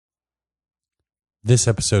This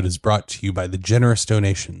episode is brought to you by the generous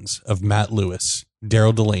donations of Matt Lewis,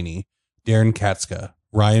 Daryl Delaney, Darren Katska,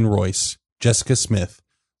 Ryan Royce, Jessica Smith,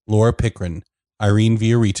 Laura Pickren, Irene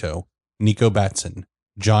Viorito, Nico Batson,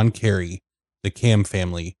 John Carey, the Cam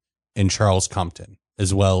family, and Charles Compton,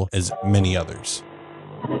 as well as many others.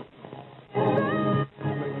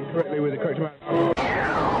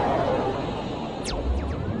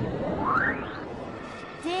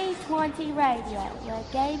 D20 Radio, where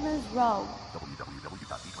gamers roll.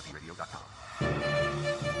 www.d20radio.com.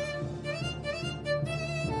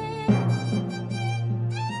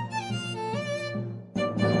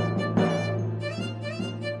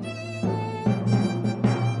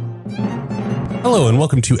 Hello and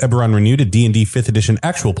welcome to Eberron Renewed, a D&D 5th edition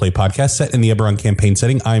actual play podcast set in the Eberron campaign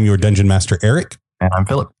setting. I am your Dungeon Master, Eric. And I'm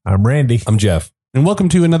Philip. I'm Randy. I'm Jeff. And welcome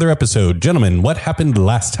to another episode. Gentlemen, what happened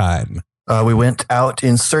last time? We went out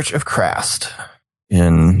in search of Krast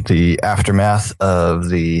in the aftermath of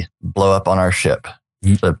the blow up on our ship.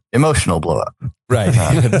 The emotional blow up. Right.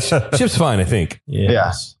 Ship's fine, I think.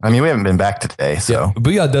 Yes. Yeah. I mean, we haven't been back today, so. Yeah,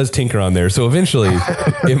 Booyah does tinker on there, so eventually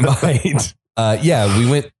it might.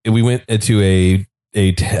 We went to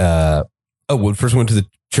first went to the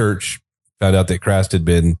church, found out that Krast had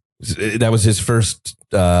been, that was his first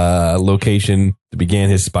location that began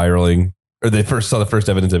his spiraling, or they first saw the first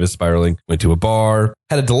evidence of his spiraling. Went to a bar,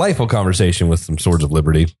 had a delightful conversation with some Swords of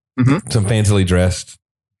Liberty, some fancily dressed,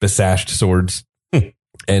 besashed swords,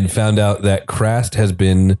 and found out that Krast has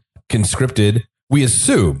been conscripted. We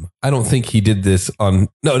assume. I don't think he did this on.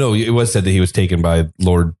 No. It was said that he was taken by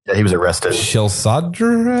Lord. Yeah, he was arrested.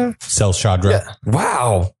 Shelsadra. Selshadra. Yeah.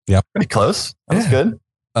 Wow. Yep. Pretty close. That was good.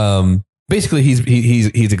 Basically,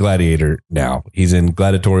 he's a gladiator now. He's in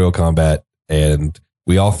gladiatorial combat, and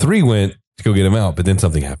we all three went to go get him out. But then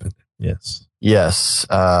something happened. Yes. Yes.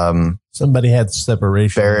 Somebody had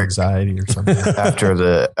separation Barrick. anxiety or something. After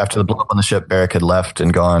the blow up on the ship, Barrick had left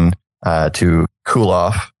and gone to cool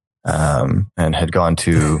off. And had gone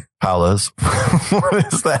to Paula's.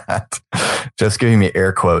 What is that? Just giving me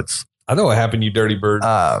air quotes. I know what happened, you dirty bird.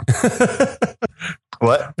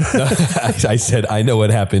 What? I said, I know what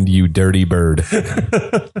happened, you dirty bird.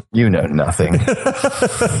 You know nothing.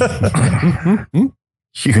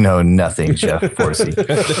 You know nothing, Jeff Forsey.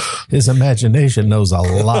 His imagination knows a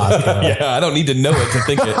lot. Yeah, I don't need to know it to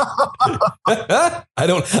think it.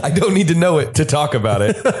 I don't need to know it to talk about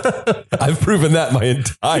it. I've proven that my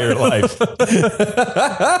entire life.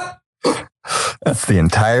 That's the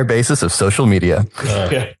entire basis of social media.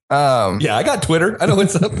 Yeah, I got Twitter. I know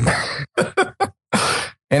what's up.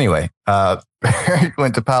 Anyway, Barrick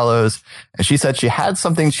went to Paolo's, and she said she had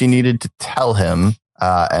something she needed to tell him,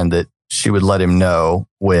 and that she would let him know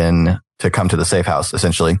when to come to the safe house,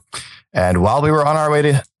 essentially. And while we were on our way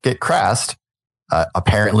to get Krast,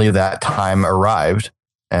 apparently that time arrived,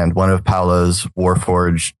 and one of Paolo's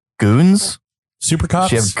Warforged goons, Super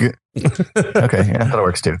cops? okay, yeah, that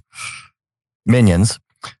works too. Minions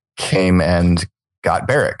came and got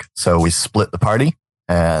Barrick. So we split the party,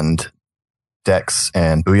 and Dex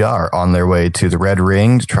and Booyah are on their way to the Red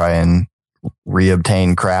Ring to try and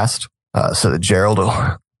reobtain Krast, so that Gerald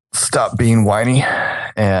will stop being whiny.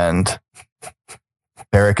 And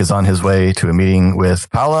Barrick is on his way to a meeting with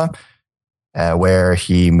Paula, where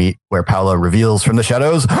Paula reveals from the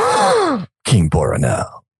shadows King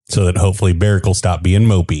Boronel. So that hopefully Barrick will stop being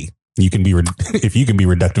mopey. You can be if you can be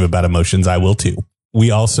reductive about emotions, I will too.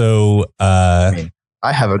 We also I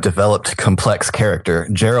have a developed complex character.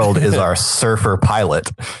 Gerald is our surfer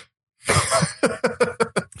pilot.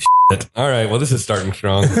 All right, well, this is starting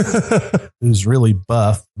strong. Who's really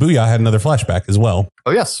buff. Booyah had another flashback as well.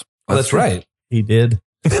 Oh, yes. Oh, that's right. He did.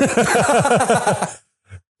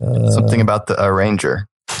 Something about the ranger.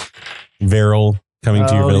 Veril coming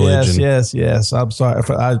to your village. Yes. I'm sorry.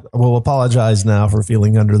 I will apologize now for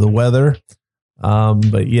feeling under the weather.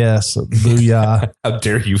 But yes, Booyah. How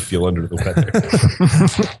dare you feel under the weather?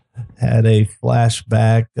 Had a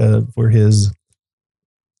flashback where his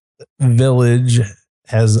village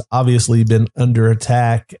has obviously been under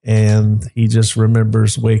attack, and he just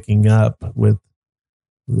remembers waking up with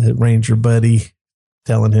the ranger buddy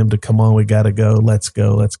telling him to come on, we got to go, let's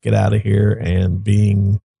get out of here, and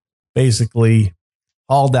being basically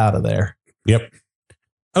hauled out of there. Yep.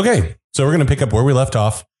 Okay, so we're going to pick up where we left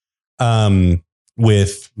off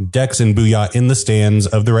with Dex and Booyah in the stands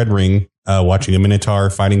of the Red Ring, watching a Minotaur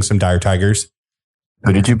fighting some dire tigers.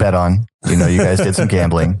 Who did you bet on? You know, you guys did some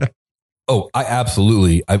gambling. Oh, I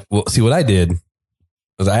absolutely. Well, see, what I did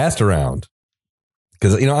was I asked around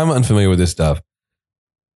because, I'm unfamiliar with this stuff.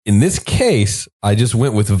 In this case, I just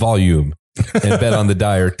went with volume and bet on the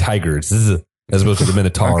dire tigers. This is as opposed to the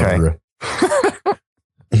Minotaur. Okay.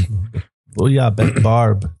 Well, yeah, bet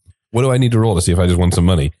Barb. What do I need to roll to see if I just won some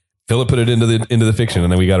money? Philip put it into the fiction,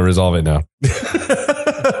 and then we got to resolve it now.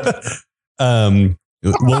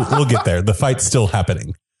 We'll get there. The fight's still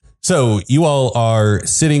happening. So you all are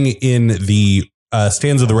sitting in the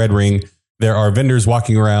stands of the Red Ring. There are vendors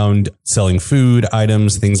walking around selling food,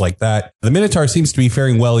 items, things like that. The Minotaur seems to be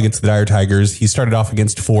faring well against the Dire Tigers. He started off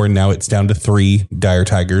against 4, and now it's down to 3 Dire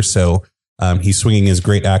Tigers. So he's swinging his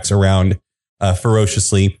great axe around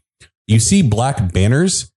ferociously. You see black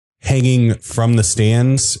banners hanging from the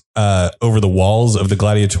stands over the walls of the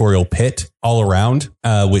gladiatorial pit all around,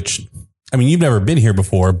 which, I mean, you've never been here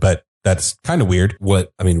before, but that's kind of weird.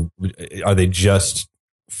 What, I mean, are they just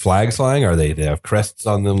flags flying? Are they have crests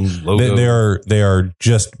on them? Logo? They are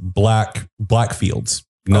just black fields.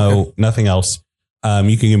 No, okay. Nothing else.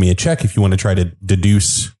 You can give me a check if you want to try to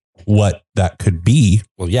deduce what that could be.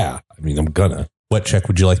 Well, yeah. I mean, I'm gonna. What check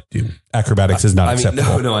would you like to do? Acrobatics is not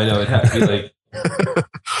acceptable. No, I know. It has to be like.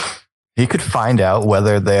 He could find out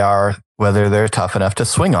whether they're tough enough to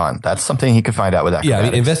swing on. That's something he could find out with acrobatics. Yeah,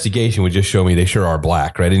 I mean, investigation would just show me they sure are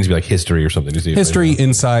black, right? It needs to be like history or something. History,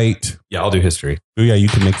 insight. Yeah, I'll do history. Oh, yeah, you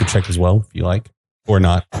can make the check as well if you like, or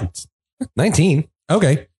not. It's 19.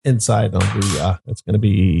 Okay. Inside on the, it's going to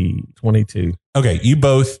be 22. Okay, you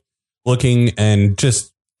both looking and just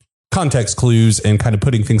context clues and kind of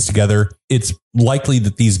putting things together. It's likely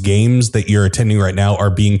that these games that you're attending right now are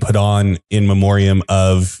being put on in memoriam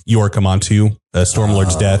of York Amantu.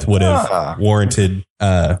 Stormlord's death would have warranted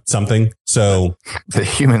something. So the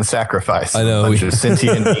human sacrifice. I know. A bunch of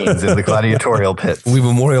sentient beings in the gladiatorial pits. We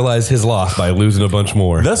memorialized his loss by losing a bunch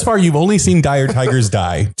more. Thus far, you've only seen dire tigers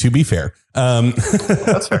die, to be fair.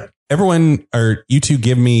 That's fair. Everyone, or you two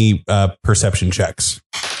give me perception checks.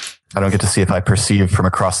 I don't get to see if I perceive from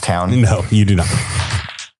across town. No, you do not.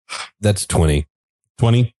 That's 20.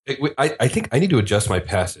 20? I think I need to adjust my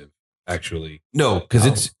passive, actually. No, because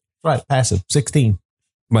it's... Right, passive, 16.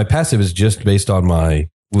 My passive is just based on my...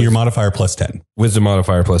 Your modifier plus 10. Wisdom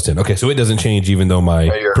modifier plus 10. Okay, so it doesn't change even though my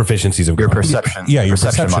proficiencies have your gone. Perception. Yeah, your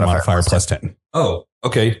perception modifier plus 10. Oh,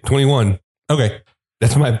 okay, 21. Okay.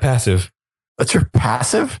 That's my passive. That's your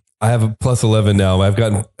passive? I have a plus 11 now. I've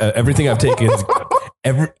gotten... everything I've taken is...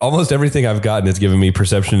 almost everything I've gotten has given me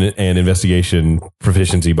perception and investigation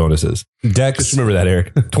proficiency bonuses. Dex. Just remember that,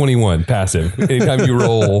 Eric. 21, passive. Anytime you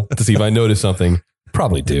roll to see if I notice something,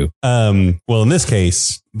 probably do. Well, in this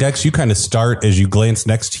case, Dex, you kind of start as you glance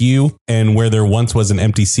next to you, and where there once was an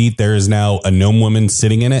empty seat, there is now a gnome woman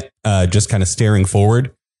sitting in it, just kind of staring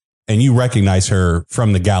forward. And you recognize her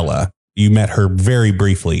from the gala. You met her very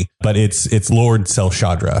briefly, but it's Lord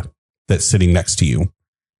Selshadra that's sitting next to you.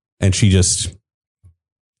 And she just...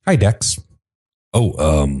 Hi, Dex.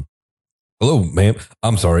 Oh, hello, ma'am.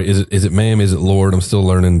 I'm sorry. Is it ma'am? Is it Lord? I'm still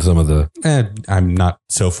learning some of the... I'm not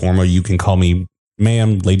so formal. You can call me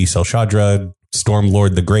ma'am, Lady Selshadra,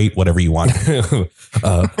 Stormlord the Great, whatever you want.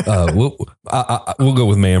 We'll go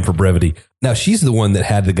with ma'am for brevity. Now, she's the one that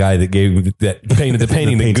had the guy that painted the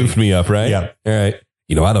painting that goofed me up, right? Yeah. All right.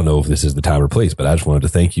 You know, I don't know if this is the time or place, but I just wanted to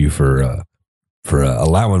thank you for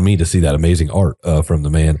allowing me to see that amazing art from the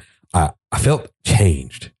man. I felt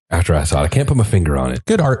changed after I saw it. I can't put my finger on it.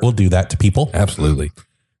 Good art will do that to people. Absolutely.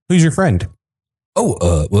 Who's your friend?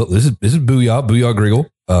 Oh, well, this is Booyah Griggle.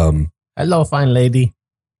 Hello, fine lady.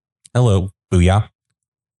 Hello, Booyah.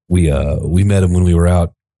 We met him when we were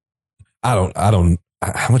out. I don't.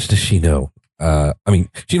 How much does she know? I mean,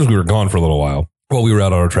 she knows we were gone for a little while. Well, we were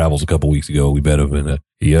out on our travels a couple weeks ago. We met him, and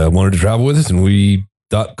he wanted to travel with us, and we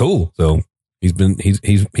thought, cool. So he's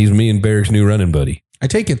me and Barrick's new running buddy. I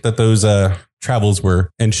take it that those travels were,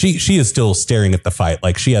 and she is still staring at the fight,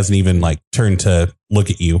 like she hasn't even like turned to look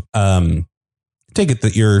at you. Take it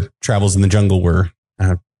that your travels in the jungle were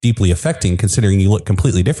deeply affecting, considering you look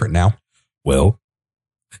completely different now. Well,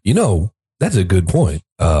 you know, that's a good point.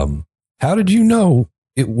 How did you know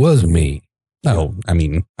it was me? Oh, I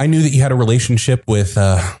mean, I knew that you had a relationship with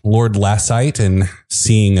Lord Lassite, and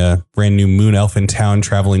seeing a brand new moon elf in town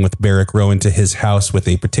traveling with Barrick Rowan to his house with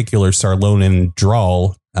a particular Sarlonan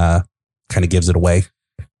drawl kind of gives it away.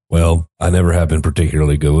 Well, I never have been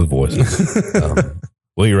particularly good with voices.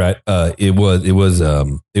 Well, you're right. It was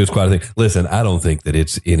quite a thing. Listen, I don't think that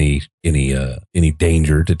it's any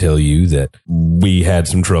danger to tell you that we had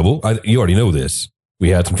some trouble. You already know this. We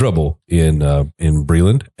had some trouble in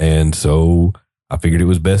Breland, and so I figured it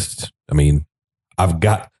was best. I mean, I've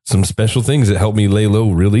got some special things that help me lay low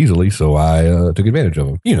real easily, so I took advantage of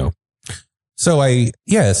them. You know. So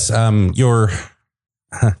your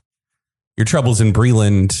troubles in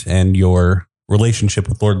Breland and your relationship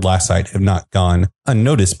with Lord Glassite have not gone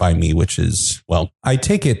unnoticed by me, which is, well, I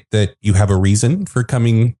take it that you have a reason for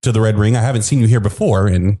coming to the Red Ring. I haven't seen you here before,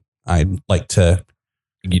 and I'd like to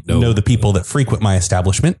know the people that frequent my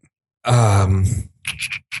establishment.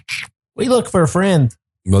 We look for a friend.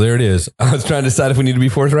 Well, there it is. I was trying to decide if we need to be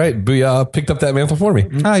forthright. Booyah picked up that mantle for me.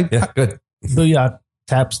 Yeah, good. Booyah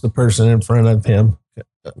taps the person in front of him.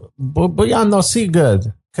 Booyah no see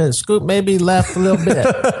good. Cause Scoot maybe left a little bit.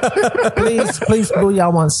 please,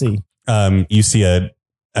 Booyah want to see. You see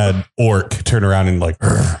an orc turn around and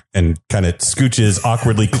and kind of scooches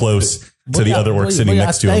awkwardly close to the other orc sitting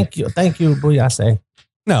next to him. Thank you, Booyah say.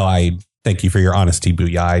 No, I thank you for your honesty,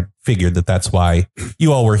 Booyah. I figured that's why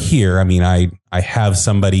you all were here. I mean, I have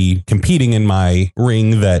somebody competing in my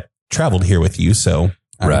ring that traveled here with you, so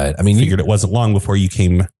right. I mean, figured it wasn't long before you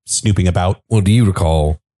came snooping about. Well, do you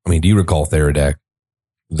recall Theradak,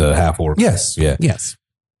 the half orc? Yes. Yeah. Yes.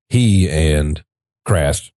 He and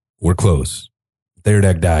Krast were close.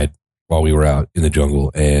 Theradak died while we were out in the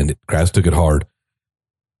jungle, and Krast took it hard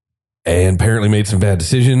and apparently made some bad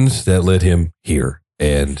decisions that led him here.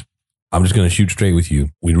 And I'm just going to shoot straight with you.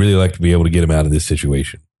 We'd really like to be able to get him out of this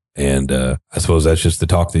situation. And I suppose that's just the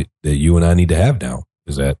talk that you and I need to have now.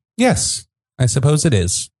 Is that? Yes, I suppose it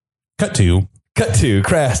is. Cut to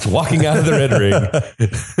Krast walking out of the Red Ring.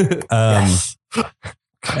 Yes.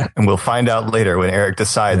 And we'll find out later when Eric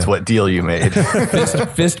decides what deal you made.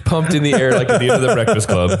 Fist pumped in the air like at the end of the Breakfast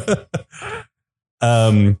Club.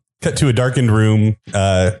 Cut to a darkened room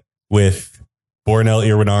with Bornell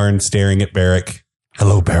Irwinarn staring at Barrick.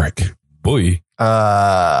 Hello, Barrick. Boy.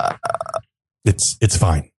 It's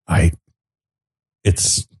fine. I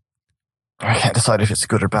can't decide if it's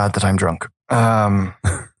good or bad that I'm drunk. I'm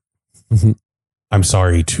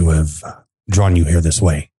sorry to have drawn you here this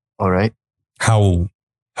way. All right. How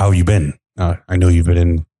you been? I know you've been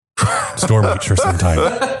in Stormreach for some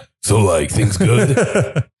time. So, things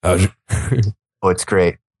good? Oh, it's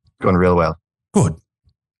great. Going real well. Good.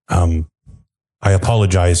 I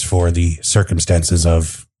apologize for the circumstances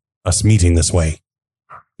of us meeting this way,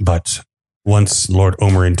 but once Lord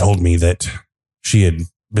Omerin told me that she had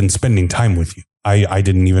been spending time with you, I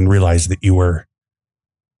didn't even realize that you were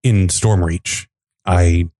in Stormreach.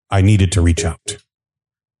 I needed to reach out.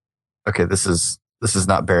 Okay, this is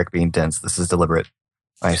not Barrick being dense. This is deliberate.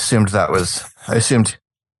 I assumed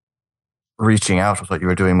reaching out was what you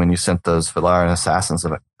were doing when you sent those Valaran assassins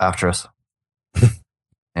after us.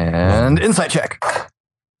 And insight check.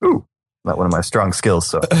 Ooh, not one of my strong skills.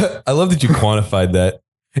 So I love that you quantified that.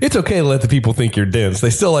 It's okay to let the people think you're dense.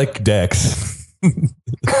 They still like Dex.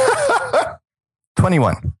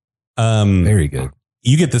 21. Very good.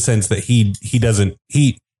 You get the sense that he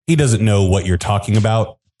doesn't know what you're talking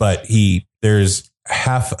about, but there's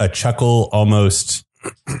half a chuckle, almost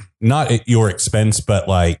not at your expense, but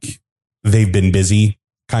they've been busy,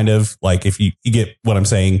 kind of if you get what I'm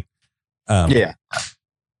saying. Yeah.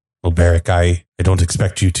 Well, Barrick, I don't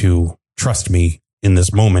expect you to trust me in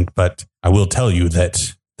this moment, but I will tell you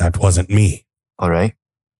that wasn't me. All right.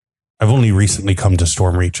 I've only recently come to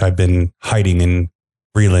Stormreach. I've been hiding in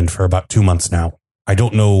Breland for about 2 months now. I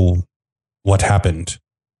don't know what happened,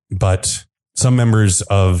 but some members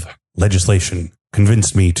of legislation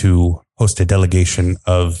convinced me to host a delegation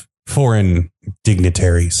of foreign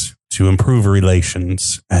dignitaries to improve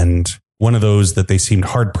relations, and one of those that they seemed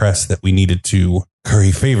hard-pressed that we needed to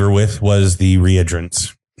curry favor with was the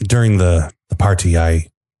Reedrins. During the party,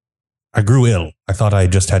 I grew ill. I thought I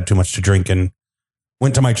just had too much to drink and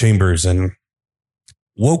went to my chambers and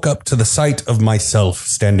woke up to the sight of myself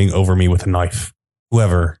standing over me with a knife.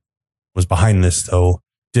 Whoever was behind this, though,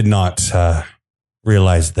 did not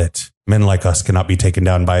realize that men like us cannot be taken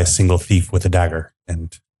down by a single thief with a dagger,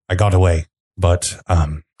 and I got away. But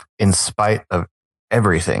in spite of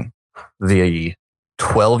everything, the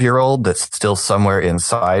 12-year-old that's still somewhere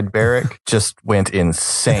inside Barrick just went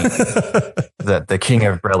insane that the king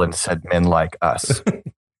of Breland said men like us.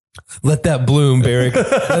 Let that bloom, Barrick.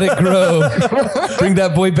 Let it grow. Bring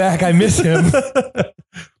that boy back. I miss him.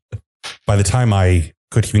 By the time I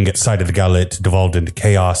could even get sight of the gala, it devolved into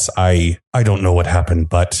chaos. I don't know what happened,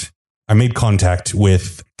 but I made contact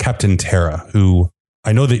with Captain Terra, who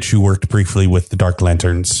I know that you worked briefly with the Dark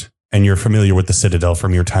Lanterns, and you're familiar with the Citadel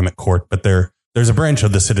from your time at court, but there's a branch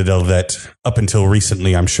of the Citadel that, up until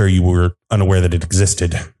recently, I'm sure you were unaware that it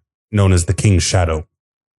existed, known as the King's Shadow.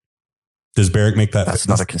 Does Barrick make that? That's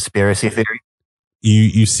not a conspiracy theory.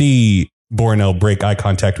 You see Bornell break eye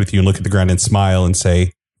contact with you and look at the ground and smile and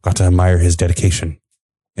say, got to admire his dedication.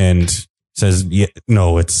 And says, yeah,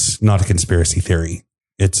 no, it's not a conspiracy theory.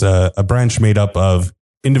 It's a branch made up of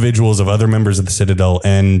individuals of other members of the Citadel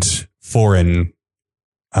and foreign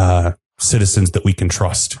citizens that we can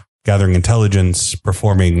trust, gathering intelligence,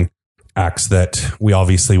 performing acts that we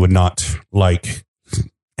obviously would not like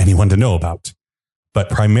anyone to know about. But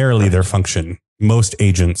primarily their function, most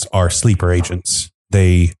agents are sleeper agents.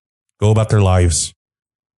 They go about their lives,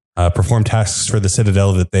 perform tasks for the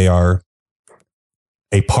Citadel that they are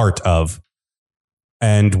a part of.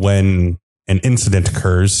 And when an incident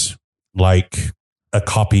occurs, like a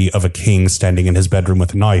copy of a king standing in his bedroom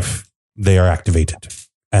with a knife, they are activated.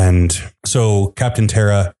 And so Captain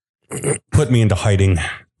Terra put me into hiding,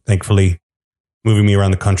 thankfully, moving me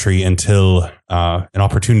around the country until an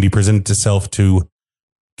opportunity presented itself to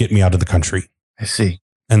get me out of the country. I see.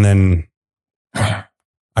 And then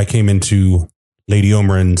I came into Lady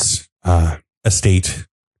Omeran's estate.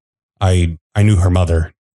 I knew her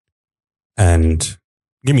mother. And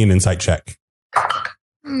give me an insight check.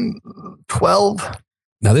 12.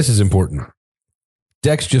 Now, this is important.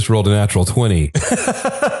 Dex just rolled a natural 20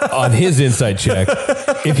 on his insight check.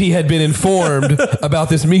 If he had been informed about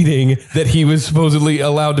this meeting that he was supposedly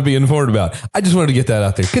allowed to be informed about. I just wanted to get that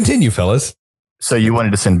out there. Continue, fellas. So you wanted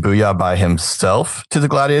to send Booyah by himself to the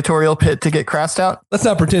gladiatorial pit to get Crast out? Let's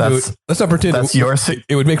not pretend. That's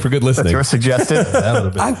it would make for good listening. That's your suggested? That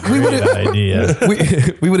would have been a great idea.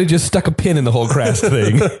 We would have just stuck a pin in the whole Crast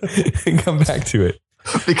thing and come back to it.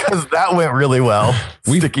 Because that went really well.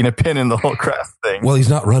 Sticking a pin in the whole Crast thing. Well, he's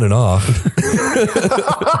not running off.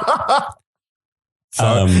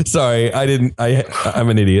 Sorry, I'm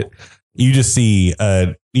an idiot. You just see,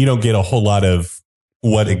 you don't get a whole lot of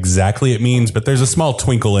what exactly it means, but there's a small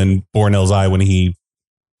twinkle in Bornell's eye when he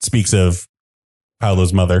speaks of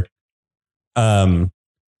Paolo's mother. Don't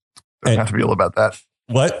know how to feel about that.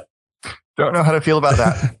 What? Don't know how to feel about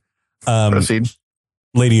that. Proceed.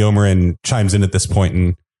 Lady Omeran chimes in at this point,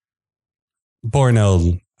 and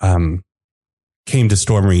Bornell came to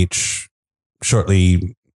Stormreach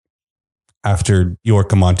shortly after York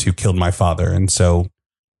Amontu killed my father, and so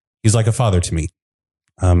he's like a father to me.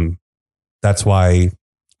 That's why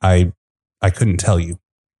I couldn't tell you.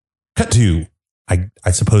 Cut to,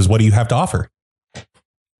 I suppose, what do you have to offer?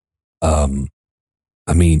 I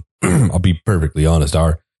mean, I'll be perfectly honest.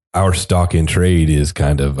 Our stock in trade is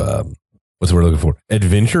kind of what's the word we're looking for?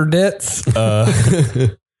 Adventure debts. We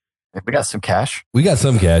got some cash. We got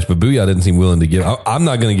some cash, but Booyah didn't seem willing to give. I'm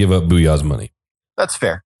not going to give up Booyah's money. That's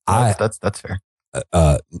fair. That's fair.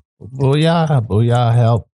 Booyah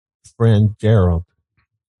help friend Gerald.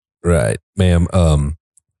 Right, ma'am.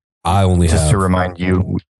 I only just have to remind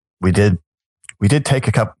you, we did take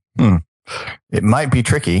a couple. It might be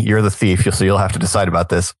tricky. You're the thief, so you'll have to decide about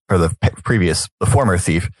this, or the former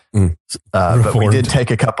thief. But we did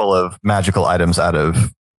take a couple of magical items out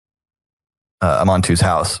of Amontu's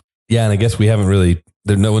house. Yeah, and I guess we haven't really.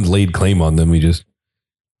 No one's laid claim on them. We just.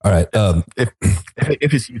 All right.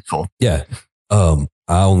 If it's useful. Yeah. I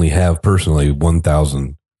only have personally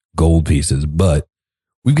 1,000 gold pieces, but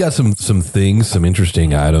we've got some things, some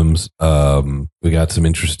interesting items. We got some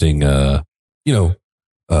interesting,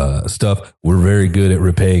 stuff. We're very good at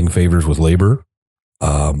repaying favors with labor.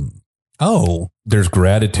 There's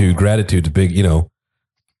gratitude. Gratitude's big,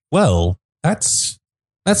 Well, that's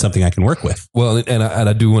something I can work with. Well, and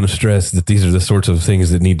I do want to stress that these are the sorts of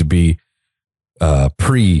things that need to be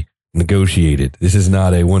pre-negotiated. This is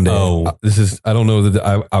not a one day. I don't know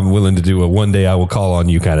that I'm willing to do a one day I will call on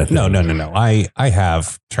you kind of thing. No. I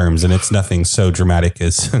have terms, and it's nothing so dramatic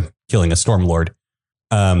as killing a Stormlord.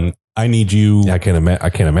 I need you. I can't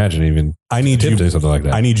imagine even. I need you doing something like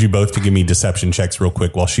that. I need you both to give me deception checks real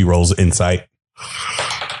quick while she rolls insight.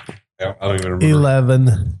 I don't even remember. 11.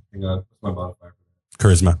 Hang on, what's my modifier?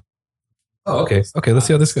 Charisma. Oh, okay. Okay, let's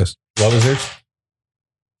see how this goes. What was yours?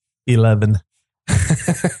 11.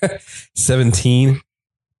 17.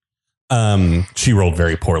 She rolled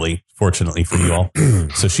very poorly, fortunately for you all.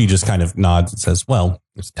 So she just kind of nods and says, "Well,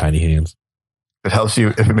 it's tiny hands." If it helps you,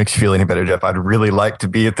 if it makes you feel any better, Jeff, I'd really like to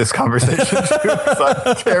be at this conversation too, because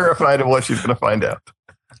I'm terrified of what she's going to find out.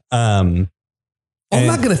 I'm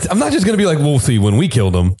not just gonna be like, we'll see when we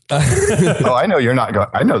killed him. Oh, I know you're not going.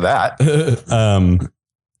 I know that.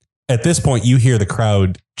 At this point, you hear the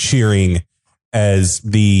crowd cheering as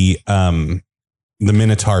the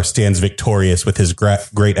Minotaur stands victorious with his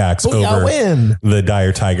great axe over the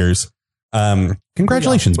dire tigers.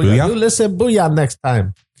 Congratulations, Booyah! You listen, Booyah next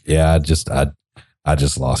time. Yeah, I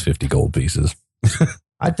just lost 50 gold pieces.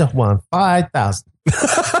 I just won 5,000.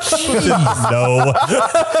 No,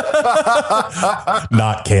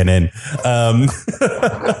 not canon.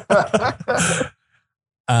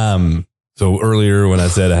 So earlier when I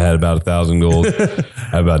said I had about 1,000 gold, I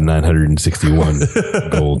have about 961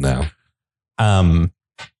 gold now. Oh,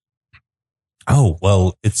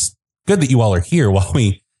 well, it's good that you all are here while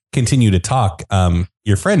we continue to talk.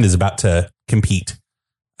 Your friend is about to compete.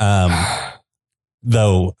 Though,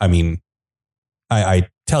 I mean, I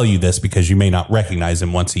tell you this because you may not recognize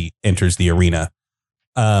him once he enters the arena.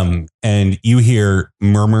 And you hear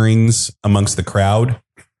murmurings amongst the crowd.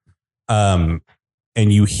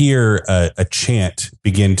 And you hear a chant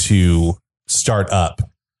begin to start up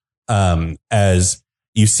as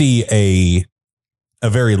you see a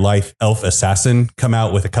very lithe elf assassin come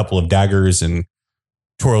out with a couple of daggers and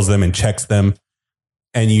twirls them and checks them.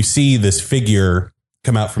 And you see this figure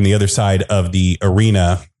come out from the other side of the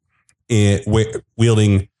arena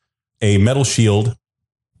wielding a metal shield,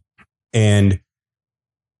 and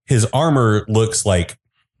his armor looks like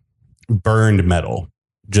burned metal,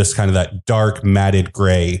 just kind of that dark matted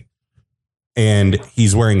gray. And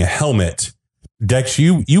he's wearing a helmet. Dex,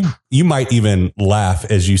 you might even laugh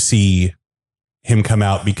as you see him come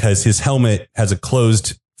out because his helmet has a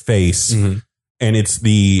closed face, and it's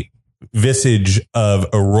the visage of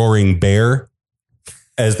a roaring bear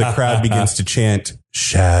as the crowd begins to chant,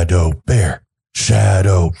 "Shadow bear,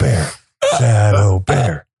 shadow bear, shadow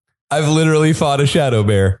bear." I've literally fought a shadow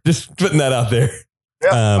bear. Just putting that out there.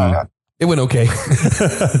 It went okay.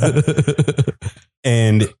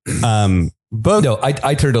 And both. No,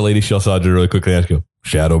 I turned to Lady Shelsodra really quickly and asked, "Go,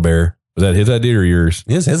 shadow bear. Was that his idea or yours?"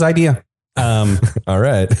 His idea. All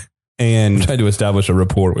right. And I'm trying to establish a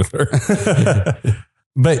rapport with her.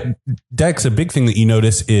 But Dex, a big thing that you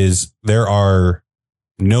notice is there are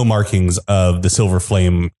no markings of the Silver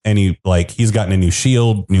Flame. He's gotten a new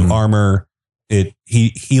shield, new armor.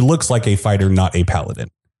 He looks like a fighter, not a paladin.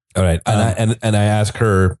 All right. And I ask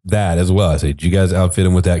her that as well. I say, "Did you guys outfit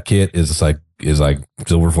him with that kit? Is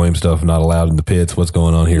Silver Flame stuff not allowed in the pits? What's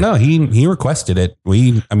going on here?" No, he requested it.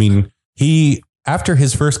 He after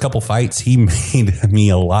his first couple fights, he made me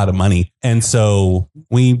a lot of money. And so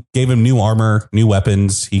we gave him new armor, new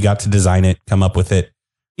weapons. He got to design it, come up with it.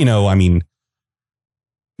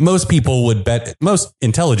 Most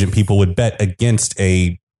intelligent people would bet against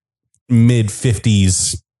a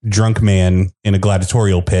mid-50s drunk man in a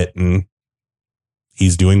gladiatorial pit, and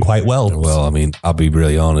he's doing quite well. Well, I'll be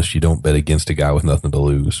really honest. You don't bet against a guy with nothing to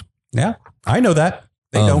lose. Yeah, I know that.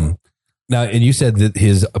 They don't. Now, and you said that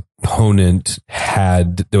his opponent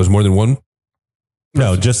there was more than one?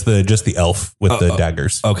 No, just the elf with the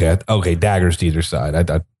daggers. Okay, daggers to either side.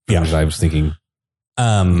 I was thinking,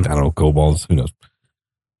 I don't know, kobolds, who knows?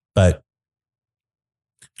 But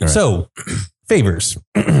right. So, favors.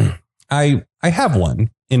 I have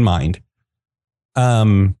one in mind.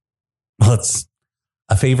 A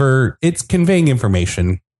favor. It's conveying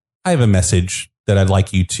information. I have a message that I'd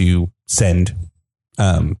like you to send.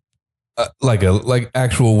 Like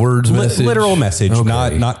actual words message? Literal message,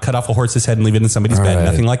 okay. Not cut off a horse's head and leave it in somebody's bed. Right.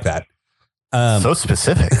 Nothing like that. So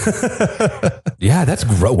specific. Yeah, that's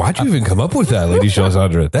gross. Why'd you even come up with that, Lady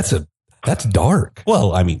Shelsodra? That's dark.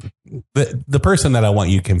 Well, the person that I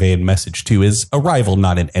want you to convey a message to is a rival,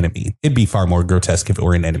 not an enemy. It'd be far more grotesque if it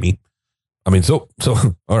were an enemy. So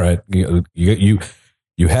all right.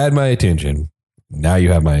 You had my attention. Now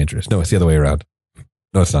you have my interest. No, it's the other way around.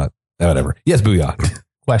 No, it's not. Whatever. Yes, booyah.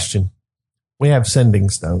 Question. We have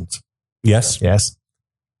sending stones. Yes.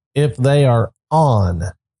 If they are on,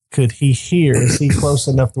 could he hear? Is he close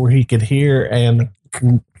enough to where he could hear? And,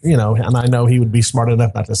 and I know he would be smart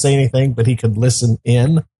enough not to say anything, but he could listen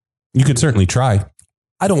in. You could certainly try.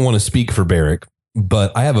 I don't want to speak for Barrick,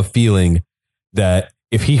 but I have a feeling that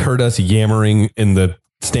if he heard us yammering in the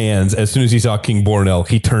stands, as soon as he saw King Bornell,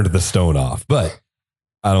 he turned the stone off. But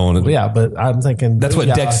I don't want to. Yeah, but I'm thinking that's what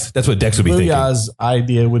Dex would be thinking. Booyah's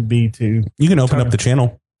idea would be to you can open up the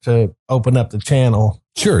channel. To open up the channel.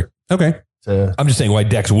 Sure. Okay. I'm just saying why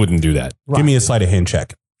Dex wouldn't do that. Right. Give me a sleight of hand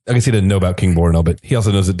check. I guess he doesn't know about King Bornell, but he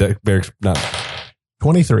also knows that Barrick's not.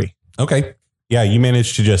 23. Okay. Yeah, you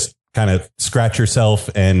managed to just kind of scratch yourself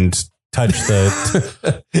and touch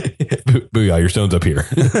the booyah, your stone's up here.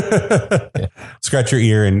 Yeah. Scratch your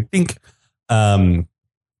ear and dink.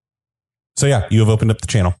 So yeah, you have opened up the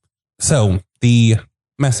channel. So the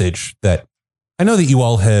message that I know that you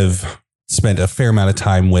all have spent a fair amount of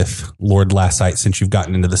time with Lord Lassite since you've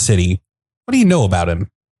gotten into the city. What do you know about him?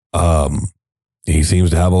 He seems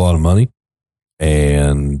to have a lot of money,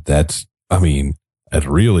 and that's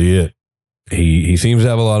really it. He seems to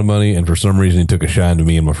have a lot of money, and for some reason he took a shine to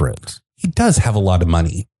me and my friends. He does have a lot of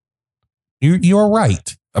money. You're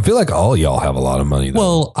right. I feel like all y'all have a lot of money, though.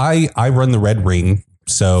 Well, I run the Red Ring,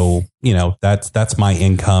 so that's my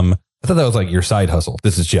income. I thought that was like your side hustle.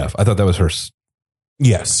 This is Jeff. I thought that was her.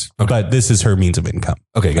 Yes, but this is her means of income.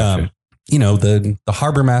 Okay, gotcha. The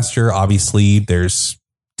harbor master, obviously there's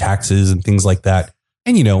taxes and things like that.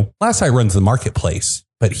 And, Last Sight runs the marketplace,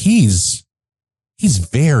 but he's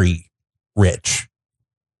very rich.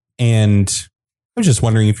 And I was just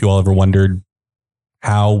wondering if you all ever wondered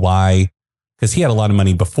how, why, because he had a lot of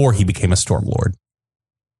money before he became a Stormlord.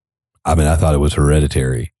 I mean, I thought it was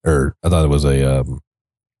hereditary, or I thought it was a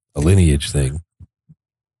lineage thing.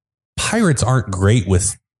 Pirates aren't great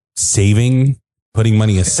with saving, putting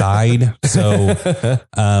money aside. So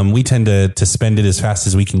we tend to spend it as fast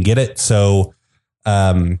as we can get it. So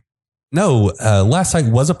Last Sight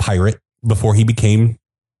was a pirate before he became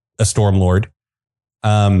a Stormlord.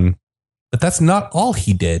 But that's not all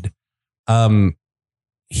he did. I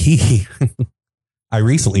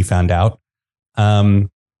recently found out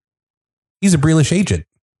he's a Breelish agent.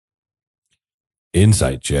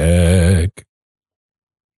 Insight check.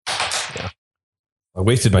 Yeah. I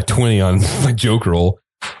wasted my 20 on my joke roll.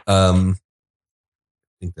 I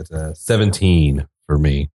think that's a 17 for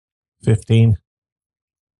me. 15.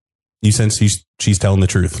 You sense she's telling the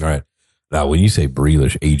truth. All right. Now, when you say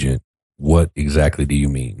Breelish agent, what exactly do you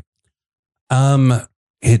mean?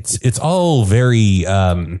 It's all very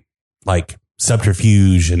like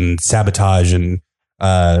subterfuge and sabotage and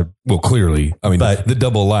well, clearly, I mean, but the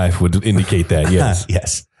double life would indicate that. Yes,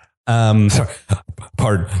 yes. Sorry,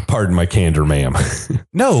 pardon my candor, ma'am.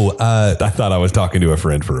 No, I thought I was talking to a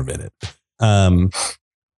friend for a minute.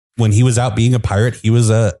 When he was out being a pirate, he was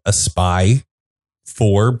a spy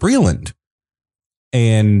for Breland,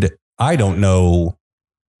 and I don't know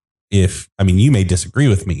you may disagree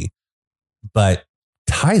with me, but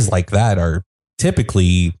ties like that are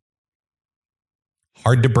typically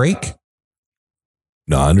hard to break.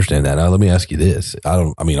 No, I understand that. Now, let me ask you this.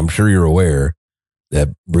 I'm sure you're aware that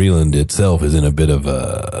Breland itself is in a bit of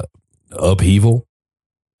a upheaval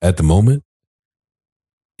at the moment.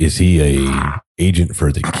 Is he a agent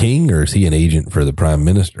for the king, or is he an agent for the prime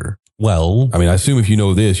minister? Well, I assume if you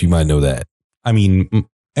know this, you might know that.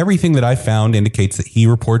 Everything that I found indicates that he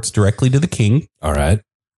reports directly to the king. All right.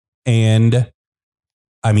 And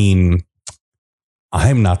I'm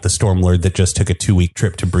not the Stormlord that just took a 2-week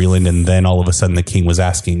trip to Breland and then all of a sudden the king was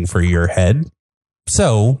asking for your head.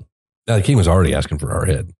 So the king was already asking for our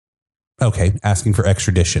head. Okay, asking for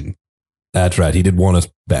extradition. That's right. He did want us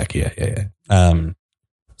back. Yeah.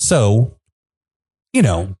 So,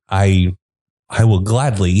 I will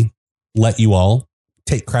gladly let you all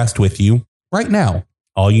take Crast with you right now.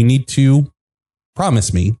 All you need to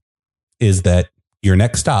promise me is that your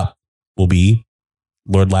next stop will be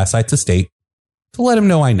Lord Last Sight's estate, to let him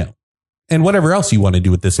know I know. And whatever else you want to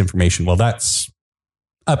do with this information, well, that's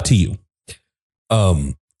up to you.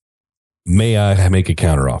 May I make a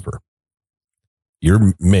counteroffer?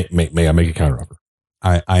 May I make a counteroffer?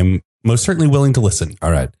 I'm most certainly willing to listen.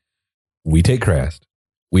 All right. We take Crast.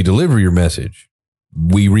 We deliver your message.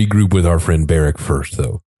 We regroup with our friend Barrick first,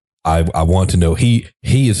 though. I want to know he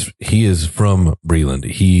is from Breland.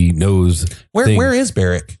 He knows where is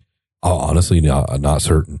Barrick? Oh, honestly, not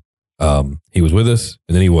certain. He was with us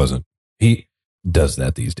and then he wasn't. He does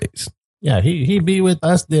that these days. Yeah, he be with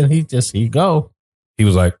us, then he go. He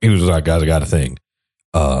was like, guys, I got a thing.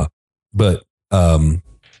 But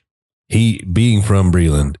he being from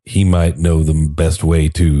Breland, he might know the best way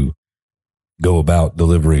to go about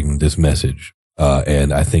delivering this message.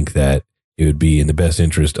 And I think that it would be in the best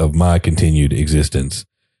interest of my continued existence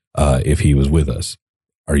if he was with us.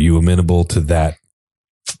 Are you amenable to that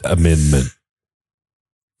amendment?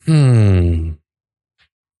 We'll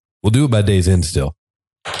do it by day's end still.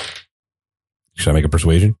 Should I make a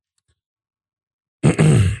persuasion?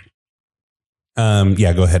 Yeah,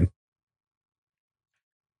 go ahead.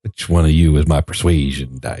 Which one of you is my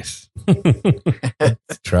persuasion dice?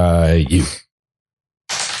 Let's try you.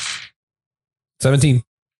 17.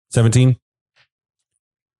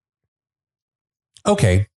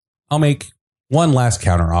 Okay. I'll make one last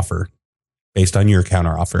counteroffer based on your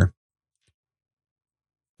counteroffer.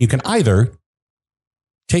 You can either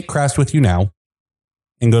take Crast with you now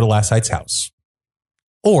and go to Last Sight's house,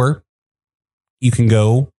 or you can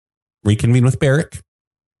go reconvene with Barrick,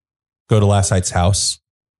 go to Last Sight's house,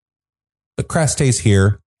 but Crast stays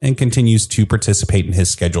here and continues to participate in his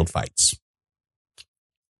scheduled fights.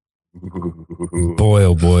 Boy,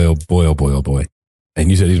 oh boy, oh boy, oh boy, oh boy. And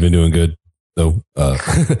you said he's been doing good, though.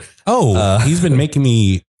 He's been making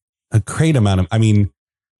me a great amount of,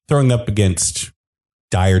 throwing up against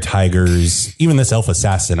dire tigers, even this elf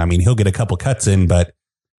assassin. He'll get a couple cuts in, but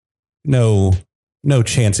no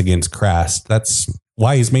chance against Crast. That's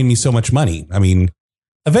why he's made me so much money.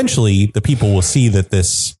 eventually the people will see that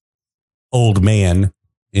this old man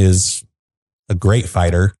is a great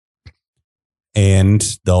fighter,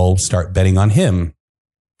 and they'll start betting on him.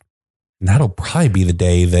 And that'll probably be the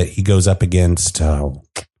day that he goes up against a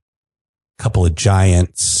couple of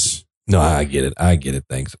giants. No, I get it.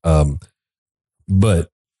 Thanks. But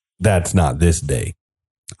that's not this day.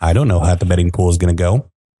 I don't know how the betting pool is going to go.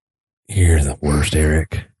 You're the worst,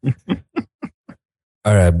 Eric.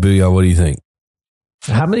 All right, Booyah, what do you think?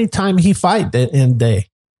 How many times he fight in day?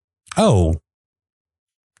 Oh,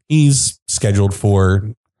 he's scheduled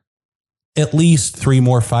for at least 3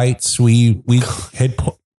 more fights. We had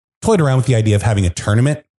toyed around with the idea of having a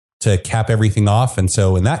tournament to cap everything off. And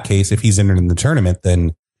so in that case, if he's entered in the tournament,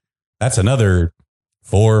 then that's another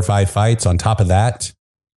 4 or 5 fights on top of that.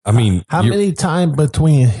 I mean, how many times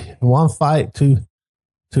between one fight to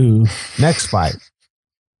next fight?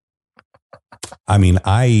 I mean,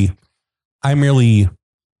 I merely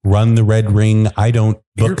run the red ring. I don't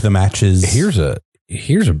book the matches. Here's a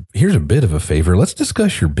bit of a favor. Let's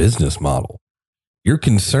discuss your business model. You're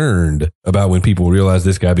concerned about when people realize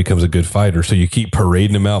this guy becomes a good fighter, so you keep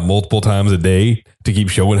parading him out multiple times a day to keep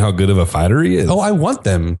showing how good of a fighter he is. Oh, I want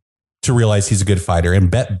them to realize he's a good fighter and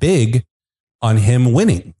bet big on him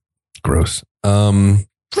winning. Gross.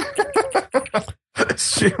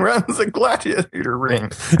 She runs a gladiator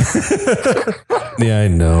ring. Yeah, I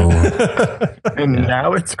know. And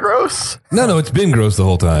now it's gross? No, it's been gross the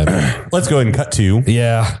whole time. Let's go ahead and cut to.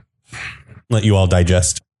 Yeah. Let you all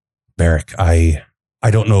digest. Barrick, I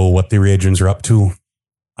don't know what the reagents are up to.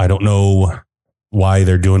 I don't know why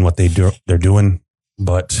they're doing what they're doing,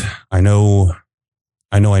 but I know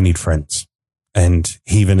I need friends. And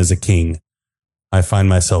even as a king, I find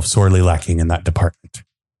myself sorely lacking in that department.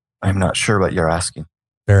 I'm not sure what you're asking.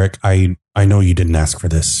 Barrick, I know you didn't ask for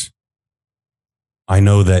this. I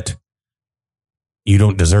know that you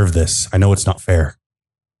don't deserve this. I know it's not fair.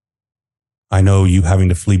 I know you having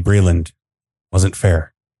to flee Breland wasn't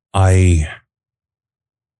fair. I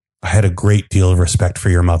had a great deal of respect for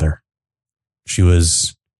your mother. She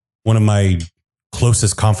was one of my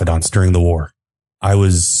closest confidants during the war. I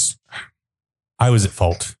was at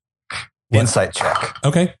fault. Insight check.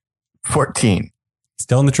 Okay. 14. He's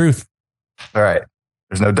telling the truth. All right.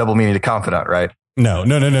 There's no double meaning to confidant, right? No.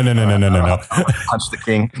 Punch the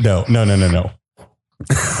king. No.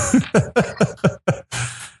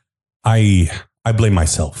 I blame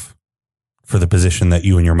myself for the position that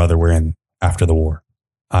you and your mother were in after the war.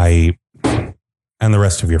 And the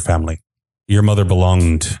rest of your family. Your mother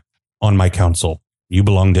belonged on my council. You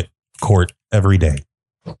belonged at court every day.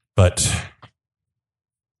 But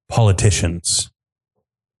politicians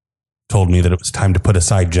told me that it was time to put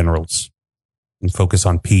aside generals and focus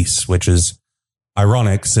on peace, which is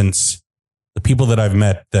ironic since the people that I've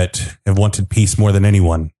met that have wanted peace more than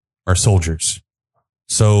anyone are soldiers.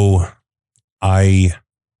 So I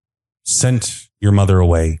sent your mother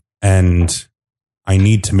away, and I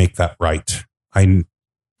need to make that right.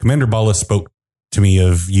 Commander Bala spoke to me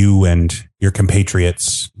of you and your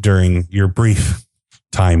compatriots during your brief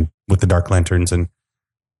time with the Dark Lanterns and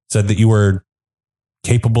said that you were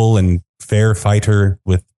capable and fair fighter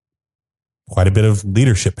with quite a bit of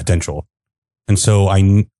leadership potential. And so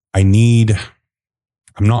I'm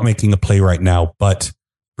not making a play right now, but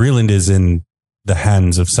Breland is in the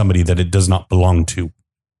hands of somebody that it does not belong to.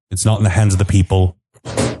 It's not in the hands of the people.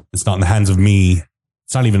 It's not in the hands of me.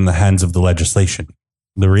 It's not even in the hands of the legislation.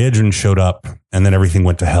 The Reedron showed up and then everything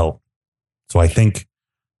went to hell. So I think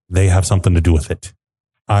they have something to do with it.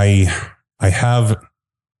 I have,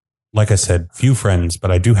 like I said, few friends,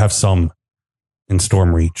 but I do have some in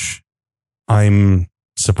Stormreach. I'm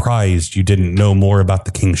surprised you didn't know more about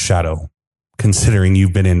the King's Shadow, considering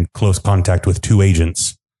you've been in close contact with 2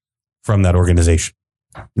 agents from that organization.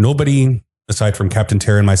 Nobody, aside from Captain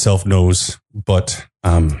Terra and myself, knows, but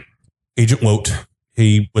Agent Wote,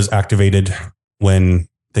 he was activated when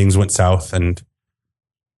things went south, and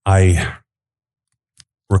I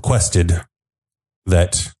requested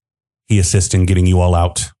that he assist in getting you all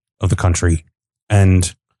out of the country.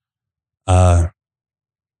 And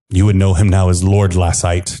you would know him now as Lord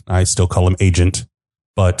Lassite. I still call him Agent.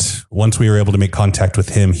 But once we were able to make contact with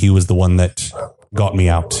him, he was the one that got me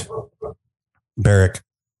out. Barrick,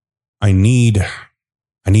 I need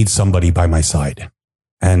somebody by my side.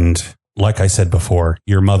 And like I said before,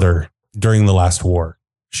 your mother, during the last war,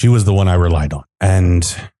 she was the one I relied on. And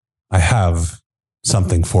I have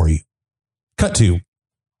something for you. Cut to.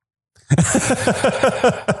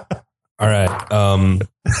 All right. All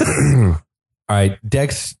right.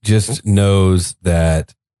 Dex just knows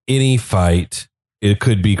that any fight, it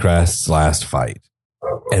could be Krast's last fight.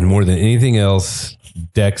 And more than anything else,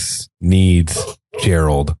 Dex needs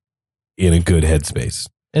Gerald in a good headspace.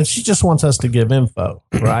 And she just wants us to give info,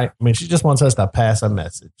 right? I mean, she just wants us to pass a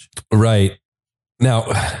message. Right. Now,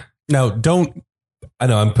 don't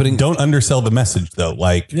undersell the message though.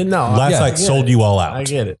 Like last night sold you all out. I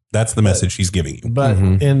get it. That's the message she's giving you. But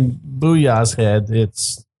in Booyah's head,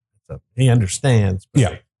 he understands.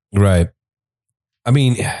 Yeah. Right. I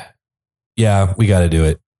mean, yeah, we got to do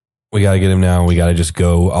it. We got to get him now. We got to just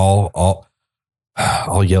go.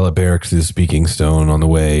 I'll yell at Barracks through the speaking stone on the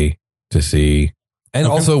way to see. And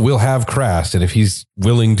also we'll have Krast. And if he's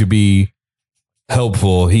willing to be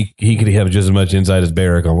helpful, he could have just as much insight as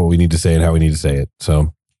Barrack on what we need to say and how we need to say it.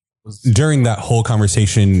 So during that whole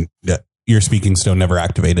conversation, your speaking stone never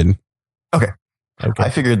activated. Okay. I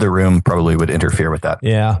figured the room probably would interfere with that.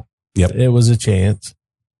 Yeah. Yep. It was a chance.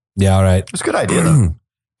 Yeah. All right. It's a good idea though.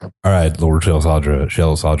 All right, Lord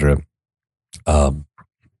Shelisandra.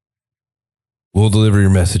 We'll deliver your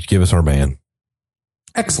message. Give us our man.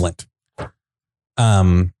 Excellent.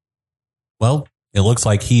 Well, it looks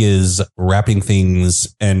like he is wrapping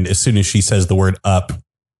things, and as soon as she says the word up,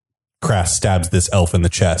 Krast stabs this elf in the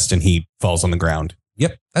chest, and he falls on the ground.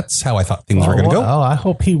 Yep, that's how I thought things were going to go. Oh, I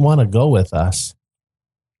hope he want to go with us.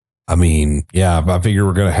 I mean, yeah, I figure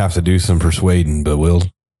we're going to have to do some persuading, but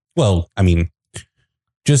well, I mean,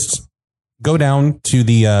 just go down to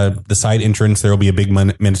the side entrance. There will be a big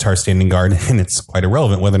Minotaur standing guard, and it's quite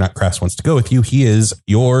irrelevant whether or not Krast wants to go with you. He is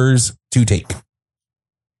yours to take.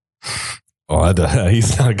 Oh,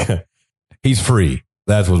 he's not good. He's free.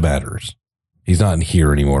 That's what matters. He's not in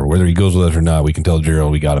here anymore. Whether he goes with us or not, we can tell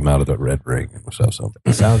Gerald we got him out of the red ring and stuff. So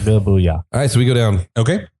sounds good, Booyah. All right, so we go down.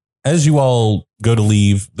 Okay. As you all go to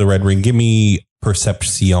leave the red ring, give me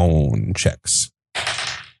perception checks.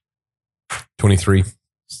 23.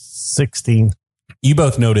 16. You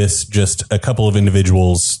both notice just a couple of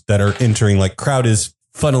individuals that are entering, like crowd is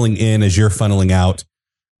funneling in as you're funneling out.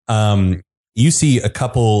 You see a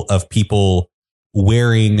couple of people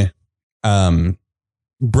wearing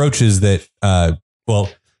brooches that,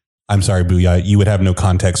 I'm sorry, Booyah, you would have no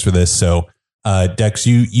context for this. So, Dex,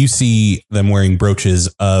 you see them wearing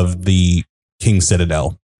brooches of the King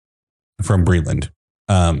Citadel from Breland,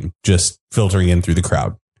 just filtering in through the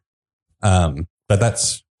crowd. But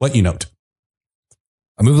that's what you note.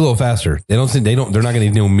 I move a little faster. They're not going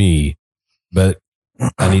to know me, but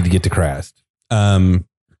I need to get to Krast.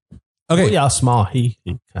 Okay. Booyah small. He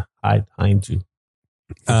hide behind you.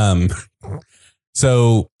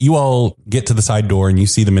 So you all get to the side door and you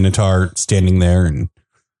see the Minotaur standing there, and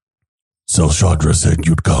Selshadra said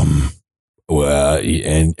you'd come. Well,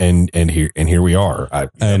 and here we are.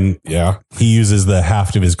 He uses the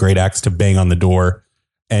haft of his great axe to bang on the door,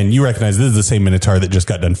 and you recognize this is the same Minotaur that just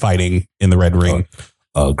got done fighting in the Red Ring.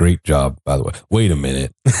 Great job, by the way. Wait a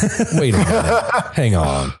minute. Hang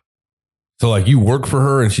on. So, like, you work for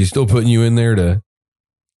her, and she's still putting you in there to.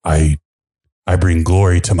 I bring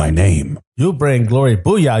glory to my name. You bring glory,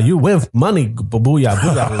 Booyah. You win money, Booyah.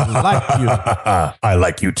 Booyah like you. I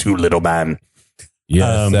like you too, little man.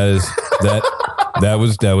 Yes, that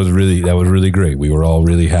was really great. We were all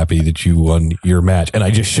really happy that you won your match, and I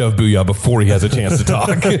just shoved Booyah before he has a chance to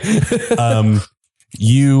talk.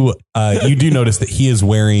 You do notice that he is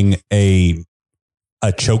wearing a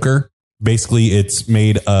choker. Basically, it's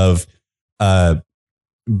made of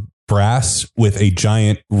brass with a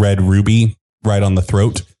giant red ruby right on the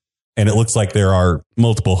throat, and it looks like there are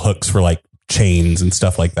multiple hooks for like chains and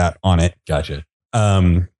stuff like that on it. Gotcha.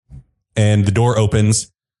 And the door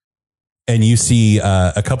opens, and you see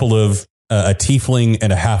a couple of a tiefling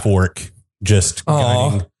and a half orc just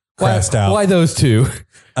guiding Krast out. Why those two?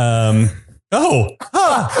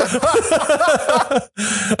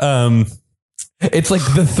 It's like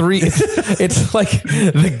the three. It's like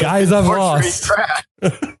the guys I've lost.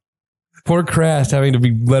 Poor Krast having to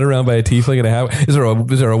be led around by a tiefling and a half. Is there a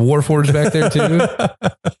warforged back there too?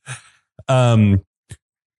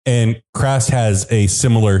 And Krast has a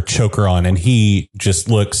similar choker on, and he just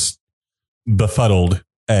looks befuddled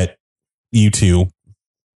at you two.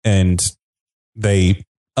 And they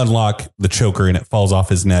unlock the choker, and it falls off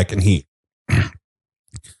his neck, and he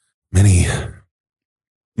many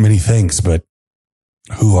thanks, but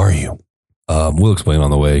who are you? We'll explain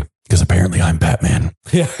on the way. Because apparently I'm Batman.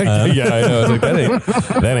 Yeah, I know. It's like,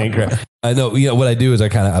 that ain't crap. I know. You know what I do is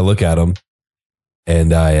I look at him,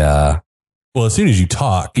 and well, as soon as you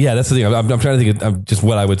talk, yeah, that's the thing. I'm trying to think of just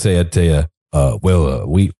what I would say. I'd say,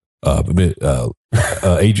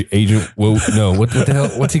 Agent Woat. No, what the hell?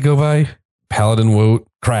 What's he go by? Paladin Woat.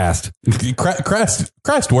 Krast.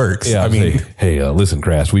 Krast works. Yeah, I mean, hey, listen,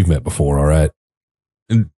 Krast, we've met before. All right.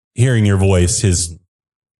 And hearing your voice, his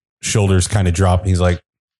shoulders kind of drop. And he's like,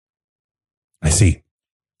 I see.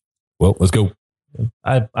 Well, let's go.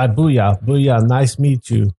 I booyah. Nice meet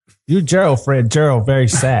you. You Gerald friend. Gerald very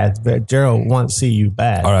sad. But Gerald won't see you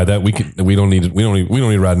bad. All right, that we don't need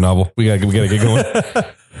to write a novel. We gotta get going.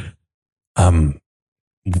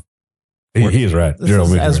 He is right.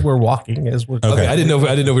 Gerald, as we're walking, okay. I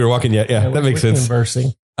didn't know we were walking yet. Yeah, that makes sense.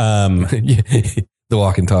 Conversing. The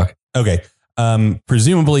walk and talk. Okay.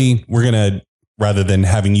 Presumably we're gonna, rather than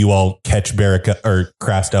having you all catch Barrick or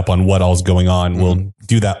Crast up on what all's going on, we'll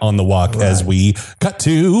do that on the walk as we cut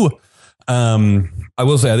to. I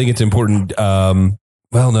will say, I think it's important.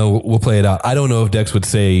 Well, no, we'll play it out. I don't know if Dex would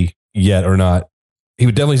say yet or not. He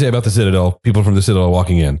would definitely say about the Citadel, people from the Citadel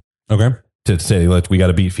walking in. Okay. To say, we got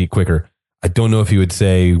to beat feet quicker. I don't know if he would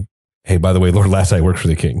say, hey, by the way, Lord Lassite works for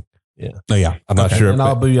the king. Yeah. Oh, yeah. I'm not sure. And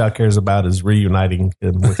all Booyah cares about is reuniting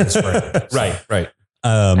him with his friend. Right.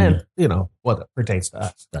 And, what pertains to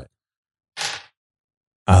us. Right.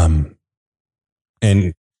 And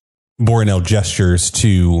Borinel gestures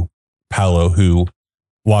to Paolo, who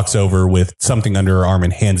walks over with something under her arm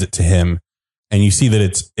and hands it to him. And you see that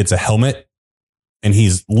it's a helmet, and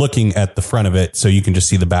he's looking at the front of it so you can just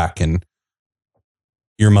see the back. And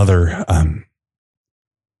your mother,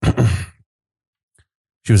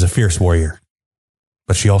 she was a fierce warrior,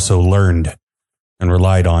 but she also learned and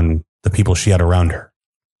relied on the people she had around her,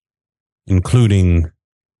 including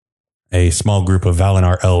a small group of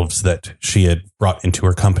Valinor elves that she had brought into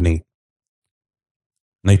her company.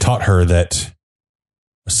 And they taught her that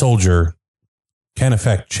a soldier can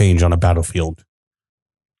affect change on a battlefield,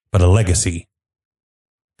 but a legacy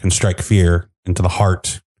can strike fear into the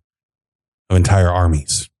heart of entire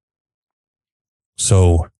armies.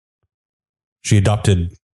 So she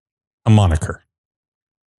adopted a moniker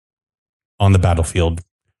on the battlefield.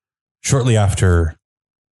 Shortly after,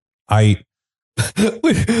 Jeff's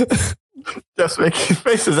making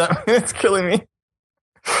faces at me. It's killing me.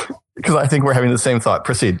 Because I think we're having the same thought.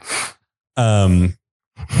 Proceed. I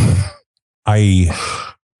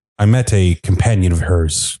met a companion of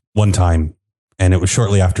hers one time, and it was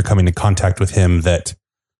shortly after coming in contact with him that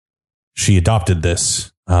she adopted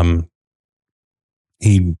this.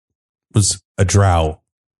 He was a drow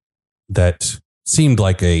that seemed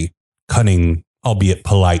like a cunning, albeit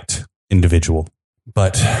polite individual.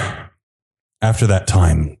 But after that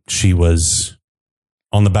time, she was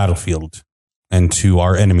on the battlefield, and to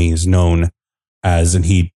our enemies known as, and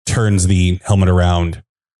he turns the helmet around,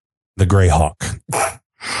 the Greyhawk.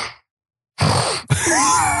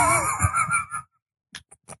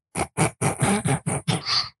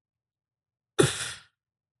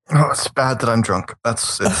 Oh, it's bad that I'm drunk.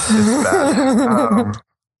 It's bad.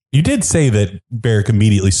 You did say that Barrick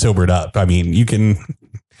immediately sobered up. I mean, you can.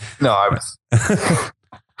 No, I was.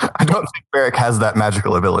 I don't think Barrick has that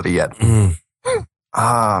magical ability yet. We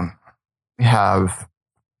have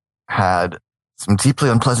had some deeply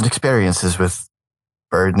unpleasant experiences with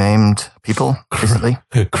bird-named people recently.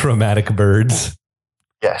 Chromatic birds.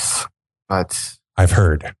 Yes, but I've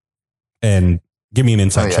heard. And give me an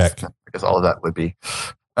insight check. Because all of that would be.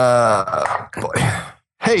 Boy.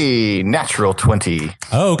 Hey, natural 20.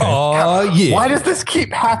 Oh, okay. Yeah. Why does this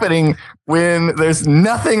keep happening when there's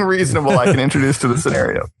nothing reasonable I can introduce to the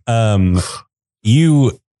scenario?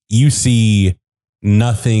 You see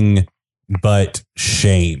nothing but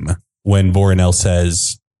shame when Borinel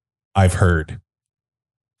says, I've heard.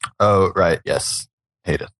 Oh, right. Yes.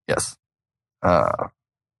 Hadeth. Yes.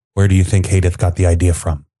 Where do you think Hadeth got the idea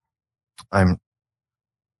from?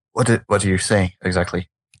 What are you saying exactly?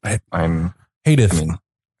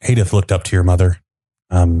 Hadeth looked up to your mother,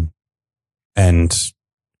 and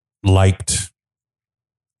liked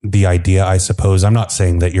the idea, I suppose. I'm not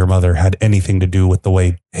saying that your mother had anything to do with the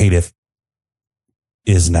way Hadeth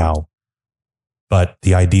is now, but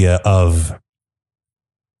the idea of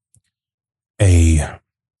an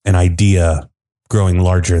idea growing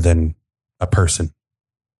larger than a person.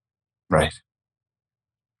 Right.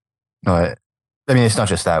 No, it's not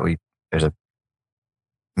just that. There's a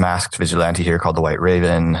masked vigilante here called the White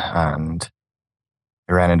Raven, and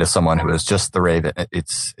I ran into someone who was just the Raven.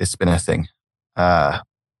 It's been a thing.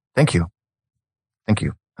 Thank you.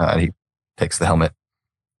 He takes the helmet.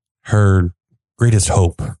 Her greatest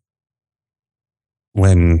hope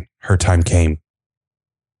when her time came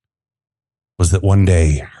was that one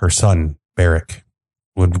day her son, Barrick,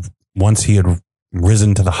 would, once he had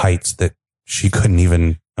risen to the heights that she couldn't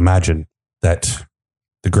even imagine, that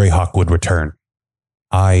the Greyhawk would return.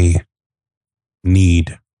 I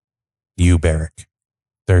need you, Barrick.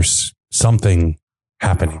 There's something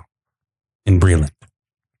happening in Breland.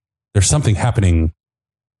 There's something happening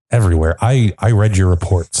everywhere. I read your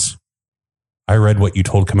reports. I read what you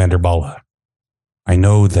told Commander Bala. I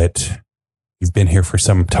know that you've been here for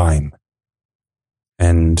some time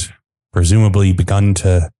and presumably begun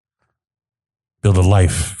to build a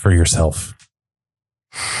life for yourself.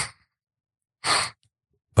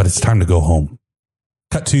 But it's time to go home.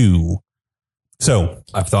 Cut to. So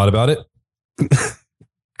I've thought about it.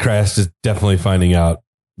 Krast is definitely finding out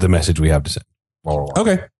the message we have to send.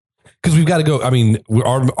 okay, Because we've got to go. I mean,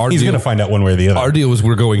 our he's deal, going to find out one way or the other. our deal was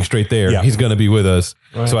we're going straight there. Yeah. He's going to be with us.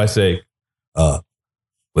 Right. So I say,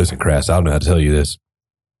 listen, Krast, I don't know how to tell you this.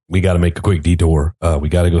 We got to make a quick detour. We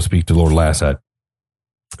got to go speak to Lord Lassite.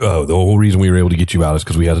 The whole reason we were able to get you out is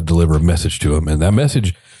because we had to deliver a message to him. And that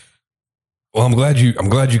message, well, I'm glad you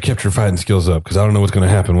kept your fighting skills up, because I don't know what's going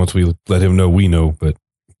to happen once we let him know we know. But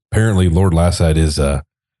apparently Lord Lassite is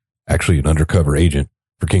actually an undercover agent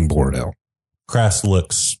for King Borodel. Krast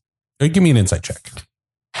looks. Give me an insight check.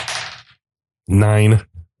 9.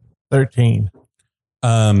 13.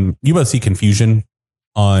 You both see confusion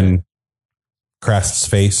on Krast's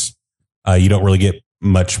face. You don't really get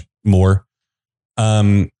much more.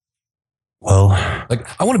 Well, Like,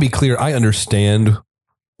 I want to be clear. I understand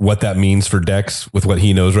what that means for Dex with what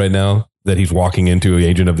he knows right now, that he's walking into an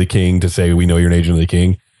agent of the king to say, we know you're an agent of the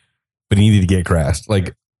king, but he needed to get Krast.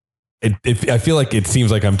 Like, I feel like it seems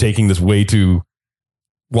like I'm taking this way too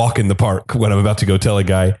walk in the park when I'm about to go tell a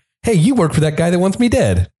guy, hey, you work for that guy that wants me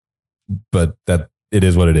dead. But that it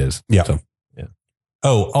is what it is. Yeah. So,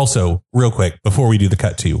 oh, also, real quick, before we do the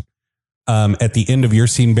cut to, at the end of your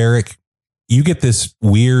scene, Barrick, you get this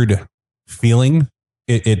weird feeling.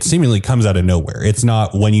 It seemingly comes out of nowhere. It's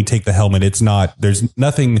not when you take the helmet. It's not, there's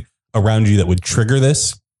nothing around you that would trigger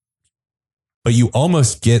this, but you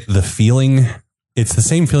almost get the feeling. It's the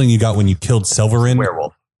same feeling you got when you killed Silverin.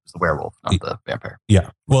 Werewolf. It's the werewolf, not the vampire. Yeah.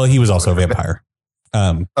 Well, he was also a vampire.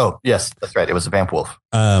 Oh, yes, that's right. It was a vamp wolf.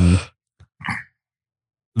 The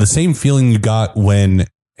same feeling you got when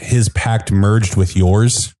his pact merged with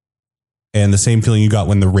yours, and the same feeling you got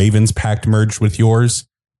when the Raven's pact merged with yours.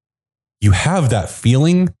 You have that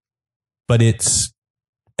feeling, but it's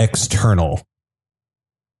external.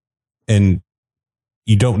 And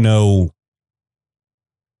you don't know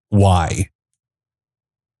why.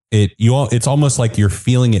 It's almost like you're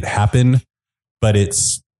feeling it happen, but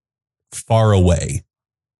it's far away.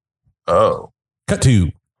 Oh. Cut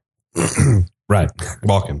to. right.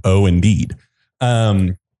 Walking. Oh, indeed. No,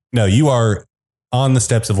 you are on the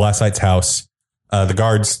steps of Lassite's house. The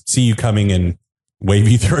guards see you coming and wave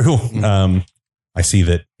you through. I see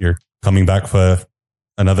that you're coming back for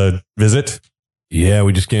another visit. Yeah,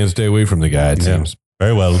 we just can't stay away from the guy, it Yeah. seems.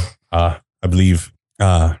 Very well. I believe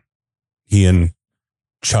he and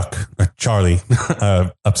Charlie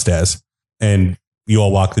upstairs. And you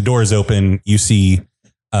all walk. The door is open. You see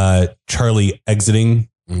Charlie exiting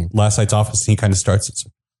Lassite's office, and he kind of starts.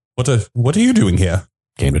 What are you doing here?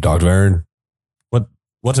 Came to talk to Aaron.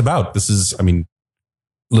 What's about? This is, I mean,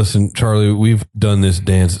 Listen, Charlie, we've done this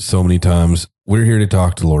dance so many times. We're here to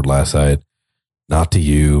talk to Lord Lassite, not to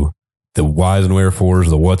you. The whys and wherefores,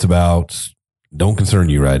 the what's abouts, don't concern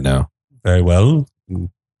you right now. very well.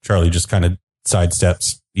 Charlie just kind of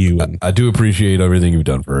sidesteps you. And I do appreciate everything you've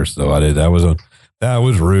done for us, though. I did. That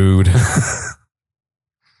was rude.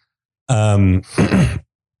 Now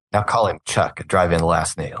call him Chuck. Drive in the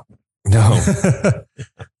last nail. No,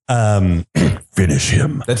 finish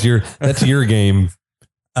him. that's your game.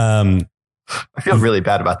 I feel really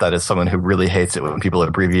bad about that as someone who really hates it when people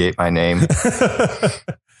abbreviate my name.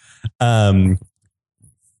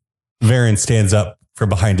 Varen stands up from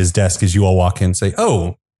behind his desk as you all walk in and say,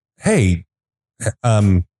 oh, hey,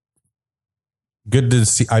 good to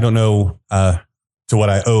see. I don't know to what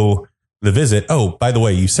I owe the visit. Oh, by the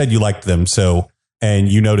way, you said you liked them. So,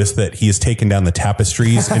 and you notice that he has taken down the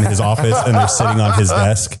tapestries in his office and they're sitting on his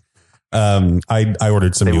desk. I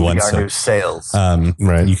ordered some They new will be ones. our new sales.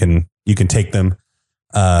 Right. You can take them.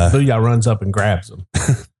 Booyah runs up and grabs him.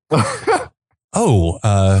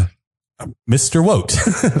 Mr. Wote.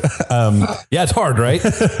 Yeah, it's hard, right?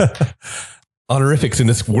 Honorifics in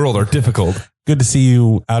this world are difficult. Good to see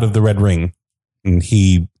you out of the red ring. And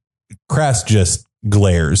Krast just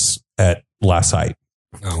glares at Lassite.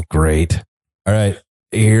 Oh, great. All right.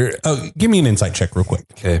 Here. Oh, give me an insight check real quick.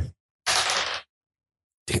 Okay.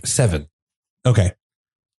 7. Okay.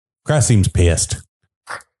 Krast seems pissed.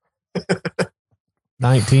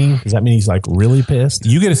 19. Does that mean he's like really pissed?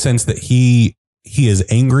 You get a sense that he is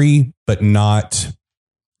angry, but not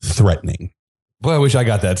threatening. Boy, I wish I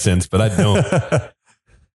got that sense, but I don't.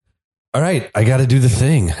 All right. I got to do the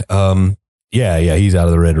thing. Yeah, he's out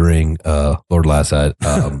of the red ring. Lord Lassite.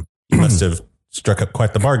 You must have struck up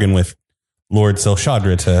quite the bargain with Lord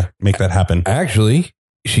Selshadra to make that happen. Actually,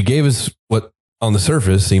 she gave us what on the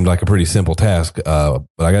surface seemed like a pretty simple task. But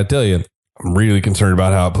I got to tell you, I'm really concerned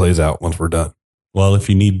about how it plays out once we're done. Well, if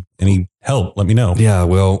you need any help, let me know. Yeah,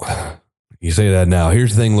 well, you say that now.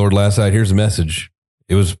 Here's the thing, Lord Lassite. Here's the message.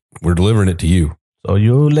 We're delivering it to you. So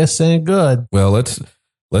you listen good. Well, let's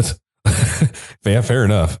yeah, fair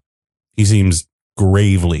enough. He seems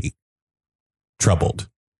gravely troubled.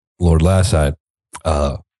 Lord Lassite,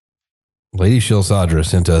 Lady Shilsadra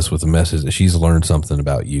sent us with a message that she's learned something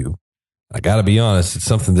about you. I got to be honest, it's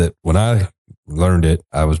something that when I learned it,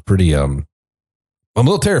 I was pretty, I'm a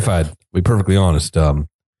little terrified, to be perfectly honest.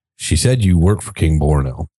 She said you work for King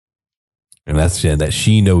Borno, and that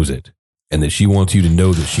she knows it, and that she wants you to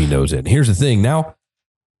know that she knows it. And here's the thing, now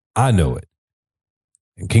I know it.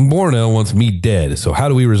 And King Borno wants me dead, so how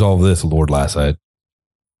do we resolve this, Lord Lassite?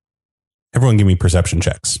 Everyone give me perception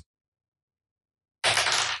checks.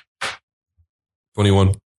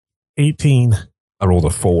 21. 18. I rolled a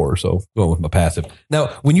 4, so going with my passive.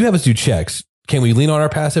 Now, when you have us do checks, can we lean on our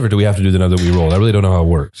passive, or do we have to do the number that we rolled? I really don't know how it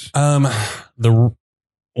works.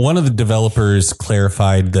 One of the developers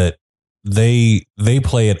clarified that they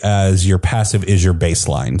play it as your passive is your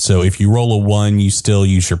baseline. So if you roll a 1, you still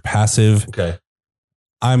use your passive. Okay.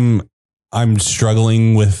 I'm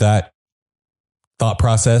struggling with that thought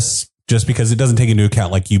process just because it doesn't take into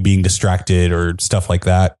account like you being distracted or stuff like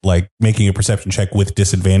that. Like making a perception check with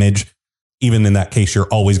disadvantage. Even in that case, you're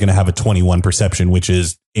always going to have a 21 perception, which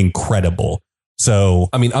is incredible. So,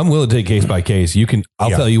 I mean, I'm willing to take case by case. I'll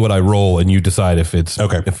tell you what I roll, and you decide if it's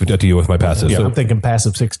okay. If it's up to you with my passive. Yeah. So I'm thinking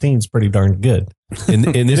passive 16 is pretty darn good. in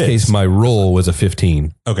this case, my roll was a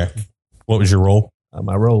 15. Okay. What was your roll?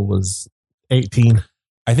 My roll was 18.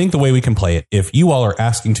 I think the way we can play it, if you all are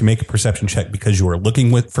asking to make a perception check because you are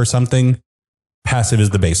looking for something, passive is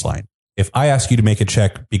the baseline. If I ask you to make a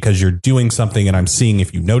check because you're doing something and I'm seeing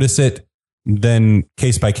if you notice it, then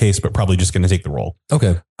case by case, but probably just going to take the roll.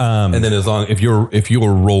 Okay. And then as long if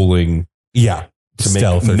you're rolling, yeah, to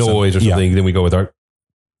stealth make or noise or something, then we go with our.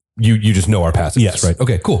 You just know our passives, yes, right?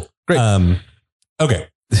 Okay, cool, great. Okay,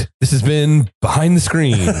 this has been Behind the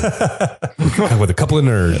Screen with a couple of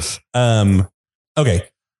nerds. Okay,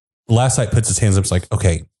 Lassite puts his hands up. It's like,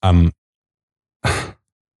 okay,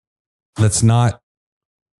 that's not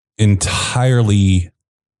entirely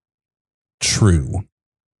true.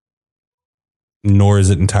 Nor is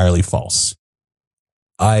it entirely false.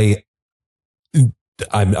 I'm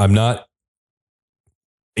not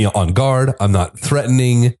on guard. I'm not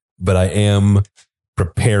threatening, but I am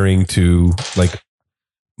preparing to like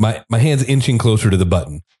my hand's inching closer to the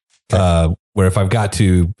button. Okay. Where if I've got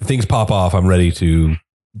to, if things pop off, I'm ready to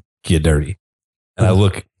get dirty. And I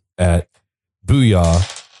look at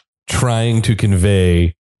Booyah trying to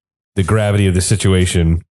convey the gravity of the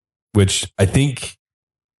situation, which I think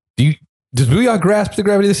does Booyah grasp the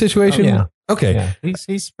gravity of the situation? Oh, yeah. Okay. Yeah.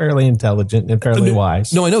 He's fairly intelligent and fairly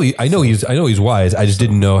wise. No, I know he's wise. I just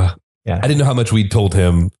didn't know. Yeah. I didn't know how much we'd told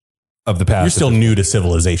him of the past. You're still new to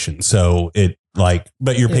civilization, so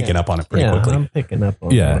but you're picking up on it pretty quickly. I'm picking up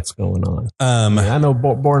on what's going on. I know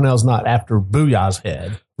Bornell's not after Booyah's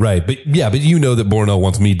head. Right. But you know that Bornell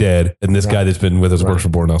wants me dead, and this guy that's been with us works for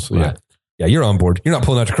Bornell. So yeah, you're on board. You're not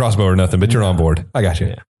pulling out your crossbow or nothing, but you're on board. I got you.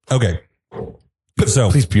 Yeah. Okay. So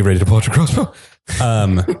please be ready to pull out your crossbow.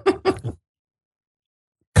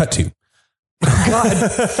 Cut to. God.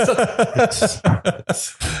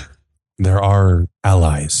 There are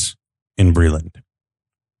allies in Breland.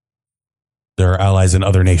 There are allies in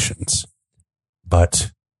other nations.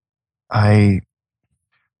 But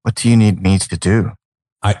what do you need me to do?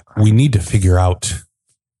 We need to figure out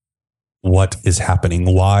what is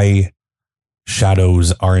happening, why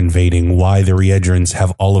shadows are invading, why the Riedrins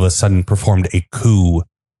have all of a sudden performed a coup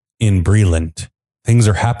in Breland. Things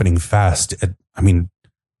are happening fast. 3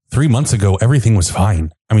 months ago, everything was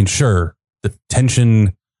fine. I mean, sure, the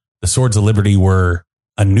tension, the Swords of Liberty were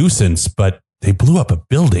a nuisance, but they blew up a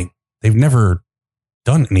building. They've never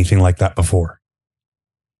done anything like that before.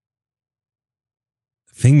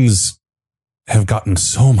 Things have gotten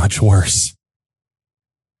so much worse.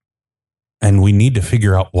 And we need to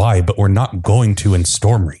figure out why, but we're not going to in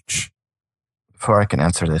Stormreach. Before I can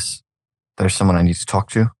answer this, there's someone I need to talk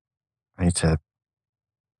to. I need to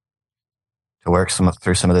work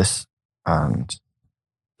through some of this. And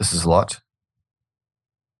this is a lot.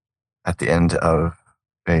 At the end of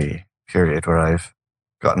a period where I've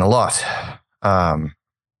gotten a lot.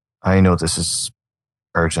 I know this is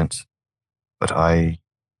urgent, but I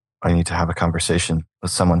need to have a conversation with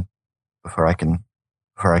someone before I can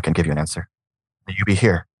give you an answer. Will you be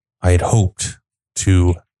here? I had hoped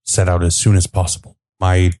to set out as soon as possible.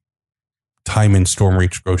 My time in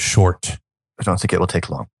Stormreach grows short. I don't think it will take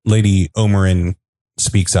long. Lady Omerin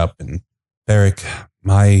speaks up, and Beric,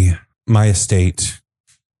 my estate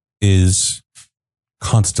is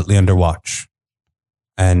constantly under watch.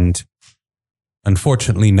 And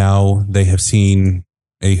unfortunately now they have seen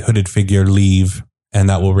a hooded figure leave, and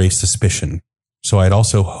that will raise suspicion. So I'd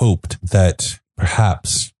also hoped that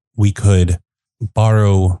perhaps we could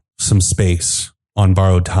borrow some space on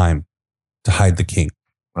borrowed time to hide the king.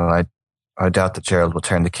 Well, I doubt that Gerald will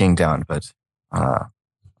turn the king down, but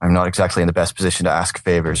I'm not exactly in the best position to ask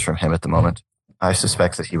favors from him at the moment. I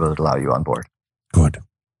suspect that he will allow you on board. Good.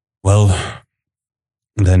 Well,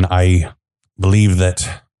 then I believe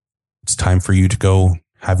that it's time for you to go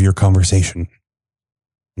have your conversation.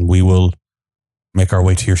 We will make our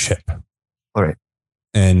way to your ship. All right.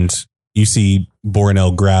 And you see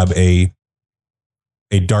Borinel grab a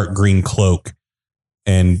dark green cloak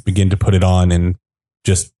and begin to put it on, and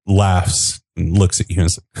just laughs and looks at you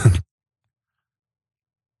and says,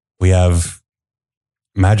 we have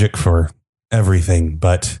magic for everything,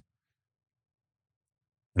 but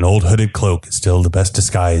an old hooded cloak is still the best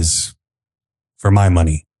disguise for my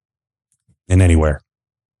money in anywhere.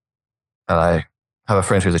 I have a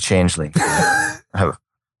friend who's a changeling. I have a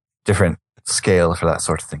different scale for that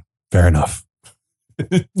sort of thing. Fair enough.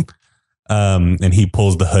 And he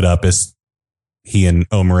pulls the hood up as he and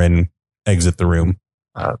Omerin exit the room.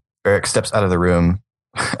 Beric steps out of the room,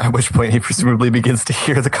 at which point he presumably begins to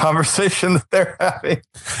hear the conversation that they're having.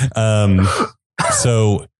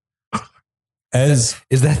 So as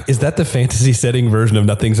is that the fantasy setting version of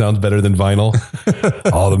Nothing Sounds Better Than Vinyl?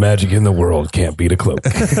 All the magic in the world can't beat a cloak.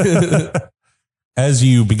 As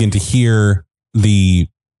you begin to hear the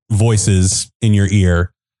voices in your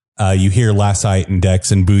ear, you hear Lassite and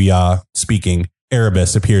Dex and Booyah speaking.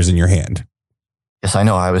 Erebus appears in your hand. Yes, I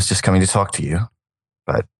know. I was just coming to talk to you,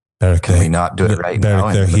 but Beric, can we not do it right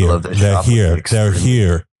now? They're here. They're here. They're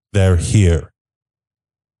here. They're here.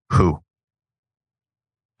 Who?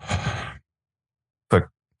 But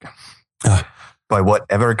by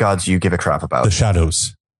whatever gods you give a crap about. The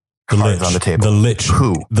shadows. The Cards lich on the table. The lich.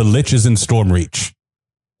 Who? The lich is in Stormreach.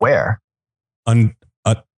 Where?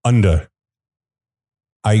 Under.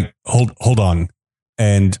 I hold on.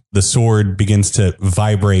 And the sword begins to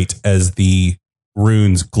vibrate as the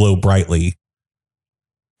runes glow brightly.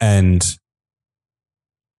 And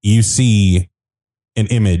you see an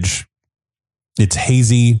image. It's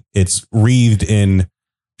hazy. It's wreathed in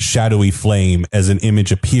shadowy flame as an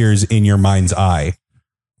image appears in your mind's eye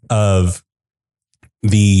of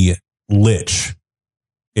the lich.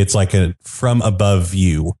 It's like a from above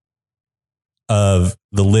view of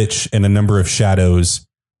the lich and a number of shadows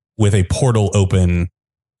with a portal open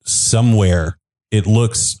somewhere. It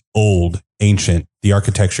looks old, ancient. The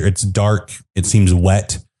architecture, it's dark. It seems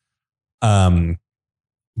wet.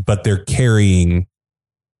 But they're carrying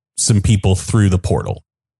some people through the portal.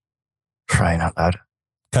 Crying out loud.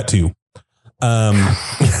 Cut to.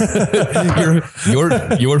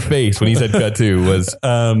 Your face when he said cut to was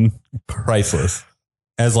priceless.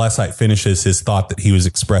 As Lassite finishes his thought that he was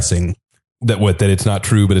expressing. That it's not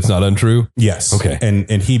true, but it's not untrue? Yes. Okay.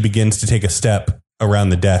 And he begins to take a step around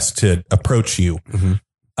the desk to approach you.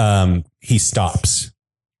 Mm-hmm. He stops.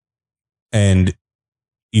 And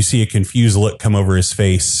you see a confused look come over his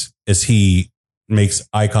face as he makes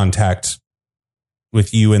eye contact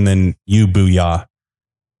with you, and then you, Booyah,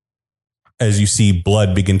 as you see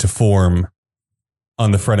blood begin to form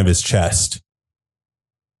on the front of his chest.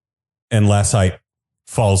 And Lassite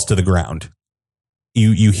falls to the ground.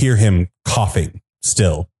 You hear him coughing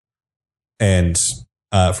still. And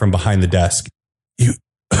from behind the desk, you...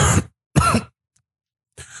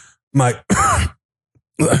 My...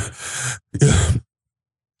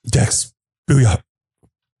 Dex, Booyah.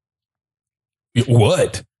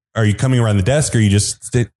 What? Are you coming around the desk, or you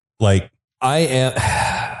just like... I am...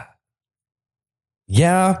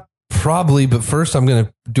 Yeah, probably. But first I'm going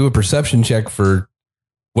to do a perception check for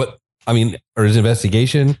what... I mean, or is it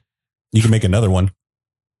investigation? You can make another one.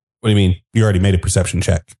 What do you mean? You already made a perception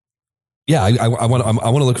check. Yeah, I want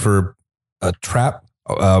to look for a trap,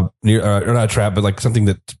 near or not a trap, but like something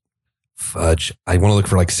that fudge. I want to look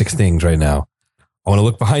for like 6 things right now. I want to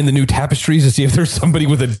look behind the new tapestries to see if there's somebody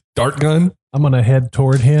with a dart gun. I'm going to head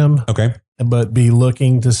toward him. Okay. But be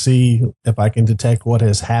looking to see if I can detect what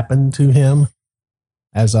has happened to him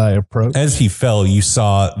as I approach. As he fell, you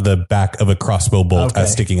saw the back of a crossbow bolt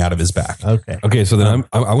sticking out of his back. Okay. So then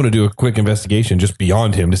I want to do a quick investigation just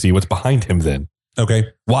beyond him to see what's behind him then. Okay.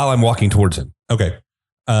 While I'm walking towards him. Okay.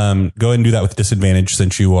 Go ahead and do that with disadvantage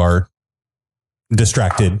since you are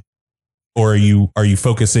distracted. Or are you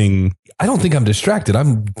focusing? I don't think I'm distracted.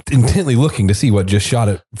 I'm intently looking to see what just shot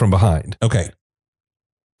it from behind. Okay.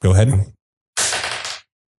 Go ahead. And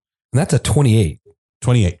that's a 28.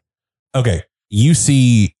 28. Okay. You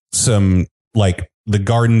see some, like, the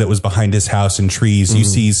garden that was behind his house and trees. You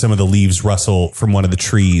see some of the leaves rustle from one of the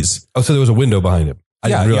trees. Oh, so there was a window behind him. I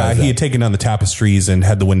didn't realize that. He had taken down the tapestries and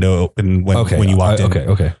had the window open when you walked in.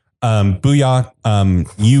 Okay. Booyah,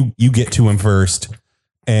 you get to him first,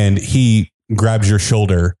 and he grabs your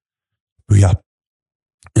shoulder. Booyah,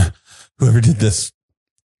 whoever did this,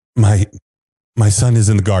 my son is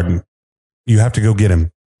in the garden. You have to go get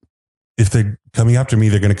him. If they're coming after me,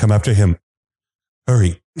 they're going to come after him.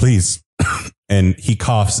 Hurry, please. And he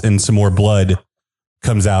coughs, and some more blood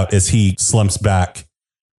comes out as he slumps back.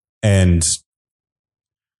 And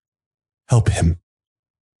help him.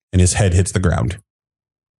 And his head hits the ground.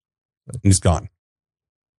 And he's gone.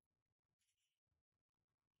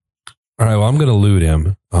 All right, well, I'm going to loot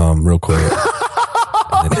him real quick.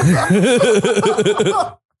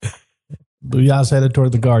 Booyah's headed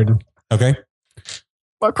toward the garden. Okay.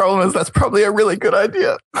 My problem is that's probably a really good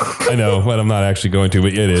idea. I know, but I'm not actually going to,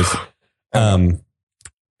 but it is.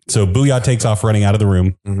 So Booyah takes off running out of the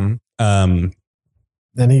room. Mm-hmm.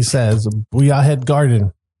 Then he says, Booyah head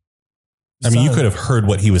garden. I mean, you could have heard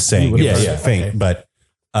what he was saying. Yeah, It was yeah. faint, Okay. but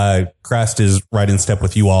Krast is right in step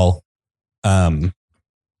with you all. I mean,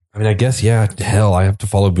 I guess, yeah, hell, I have to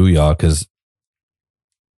follow Booyah because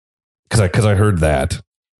I heard that.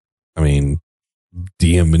 I mean,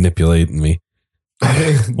 DM manipulating me.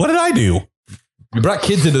 What did I do? You brought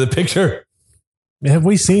kids into the picture. Have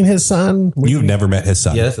we seen his son? You've never met his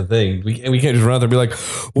son. Yeah, that's the thing. We can't just run out there and be like,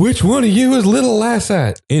 which one of you is little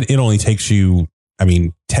Lassat? It only takes you,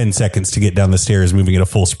 10 seconds to get down the stairs moving at a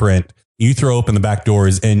full sprint. You throw open the back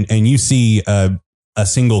doors and you see a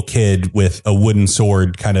single kid with a wooden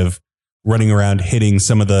sword kind of running around hitting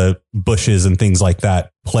some of the bushes and things like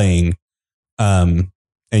that playing. And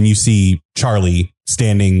you see Charlie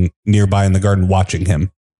standing nearby in the garden watching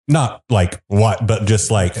him. Not like what, but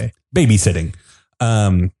just like babysitting.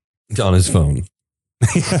 On his phone.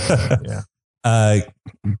 Yeah.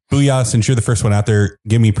 Booyah, since you're the first one out there,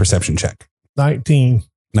 give me a perception check. 19.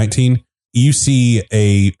 19. You see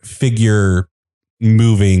a figure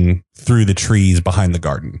moving through the trees behind the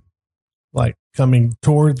garden, Like coming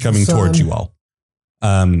towards you all.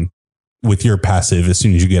 With your passive, as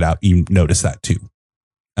soon as you get out, you notice that too.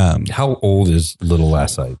 How old is little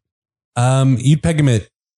Lassite? You'd peg him at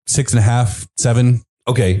 6.5, 7.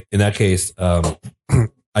 Okay, in that case,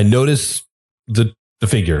 I notice the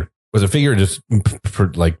figure. Was a figure just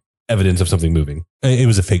for like evidence of something moving? It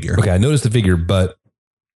was a figure. Okay, I noticed the figure, but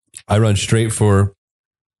I run straight for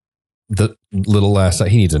the little Lassite.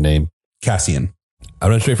 He needs a name. Cassian. I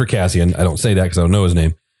run straight for Cassian. I don't say that because I don't know his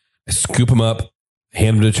name. I scoop him up,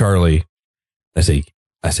 hand him to Charlie. I say,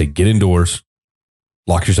 get indoors,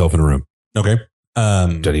 lock yourself in a room. Okay. Do I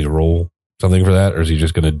need to roll something for that, or is he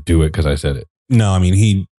just going to do it because I said it? No,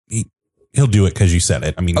 he'll do it because you said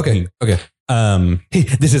it. Okay.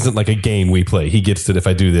 This isn't like a game we play. He gets it. If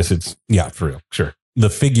I do this, it's for real. Sure. The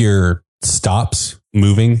figure stops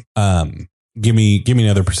moving. Give me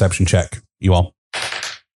another perception check, you all.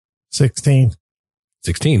 16.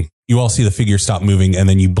 16. You all see the figure stop moving, and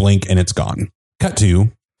then you blink, and it's gone. Cut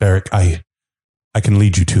to Beric. I can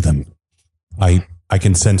lead you to them. I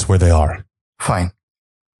can sense where they are. Fine.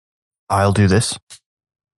 I'll do this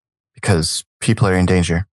because people are in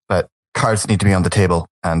danger, but cards need to be on the table.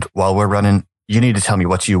 And while we're running, you need to tell me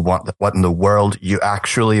what you want, what in the world you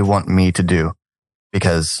actually want me to do.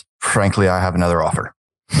 Because frankly, I have another offer.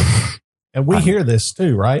 And we hear this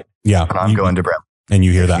too, right? Yeah. And I'm going to Brem. And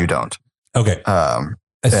you hear that. You don't. Okay. And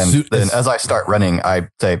then as I start running, I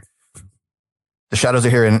say, the shadows are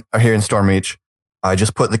here in Stormreach. I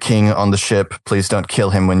just put the king on the ship. Please don't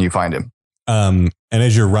kill him when you find him. And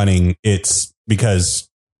as you're running, it's because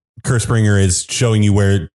Cursebringer is showing you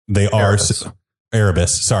where they are.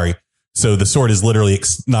 Erebus, sorry. So the sword is literally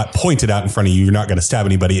not pointed out in front of you. You're not going to stab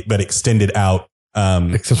anybody, but extended out.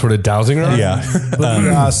 Like some sort of dowsing rod? Yeah.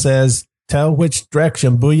 Booyah says, tell which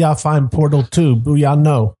direction. Booyah find portal 2. Booyah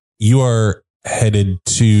no. You are headed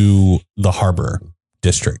to the harbor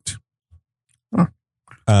district.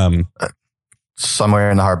 Somewhere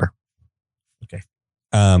in the harbor. Okay.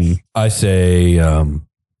 I say,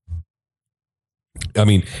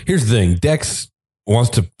 here's the thing. Dex wants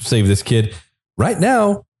to save this kid. Right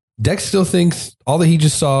now, Dex still thinks all that he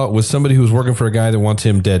just saw was somebody who was working for a guy that wants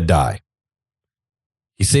him dead die.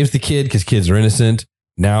 He saves the kid because kids are innocent.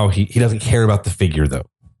 Now he doesn't care about the figure, though.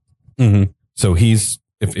 Mm-hmm. So he's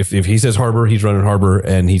if he says harbor, he's running harbor,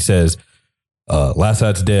 and he says,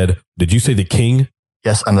 Lasat's dead. Did you say the king?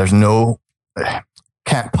 Yes, and there's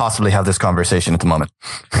can't possibly have this conversation at the moment.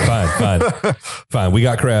 Fine. We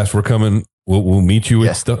got Crash. We're coming. We'll meet you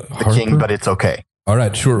at the harbor. King, but it's okay. All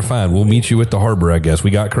right, sure, fine. We'll meet you at the harbor, I guess.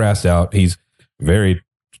 We got Crash out. He's very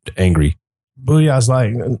angry. Booyah's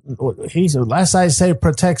like, last I say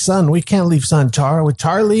protect son. We can't leave son with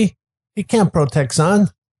Charlie. He can't protect son.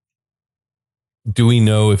 Do we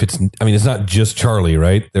know if it's not just Charlie,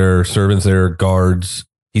 right? There are servants, there are guards.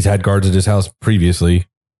 He's had guards at his house previously.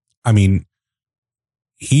 I mean,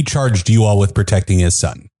 he charged you all with protecting his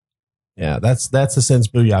son. Yeah, that's the sense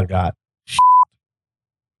Booyah got.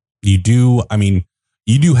 You do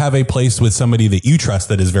have a place with somebody that you trust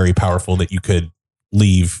that is very powerful that you could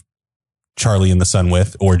leave Charlie and the son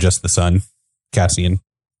with, or just the son, Cassian.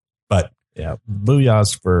 But yeah,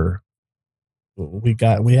 Booyah's for we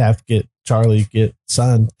have to get Charlie, get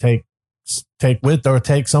son, take with or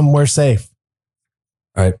take somewhere safe.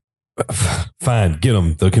 All right, fine, get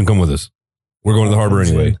them. They can come with us. We're going to the harbor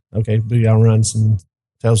anyway. Okay, Booyah runs and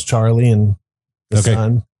tells Charlie and the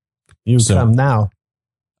son, come now.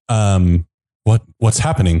 What's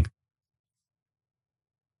happening?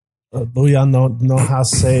 Booyah know how to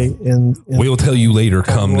say in we'll tell you later.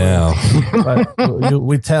 Come now. But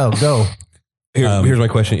we tell go. Here's my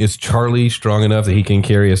question: is Charlie strong enough that he can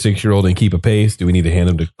carry a 6-year-old and keep a pace? Do we need to hand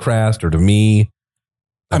him to Crast or to me?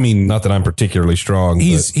 I mean, not that I'm particularly strong.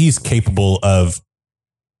 He's capable of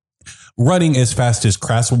running as fast as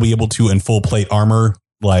Crast will be able to in full plate armor.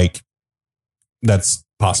 Like, that's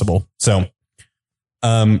possible. So,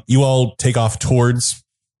 you all take off towards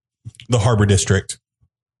the harbor district.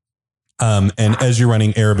 And as you're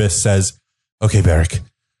running, Erebus says, "Okay, Beric."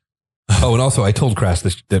 Oh, and also I told Crast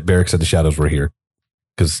that Beric said the shadows were here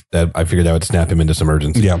because I figured that would snap him into some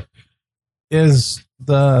urgency. Yeah. Is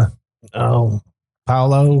the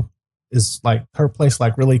Paolo is like her place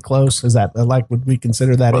like really close? Is that like would we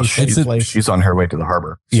consider that a safe place? She's on her way to the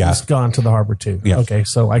harbor. She's gone to the harbor too. Yeah. Okay,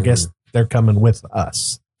 so I guess they're coming with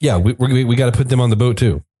us. Yeah, we got to put them on the boat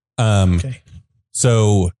too. Okay.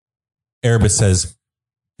 So Erebus says,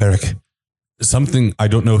 "Beric, something, I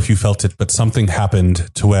don't know if you felt it, but something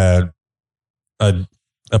happened to where a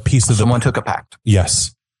piece of someone took a pact."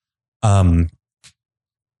 Yes.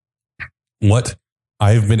 What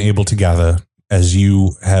I've been able to gather as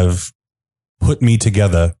you have put me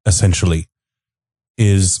together, essentially,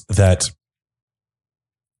 is that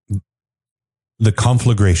the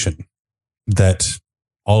conflagration that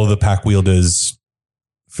all of the pack wielders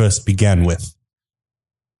first began with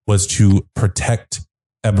was to protect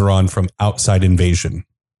Eberron from outside invasion,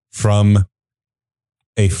 from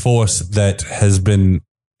a force that has been,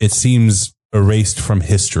 it seems, erased from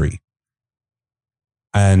history.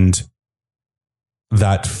 And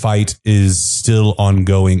that fight is still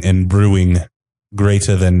ongoing and brewing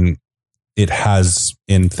greater than it has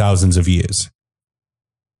in thousands of years.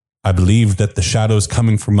 I believe that the shadows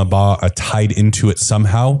coming from Abar are tied into it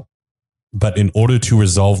somehow, but in order to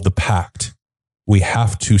resolve the pact, we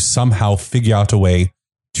have to somehow figure out a way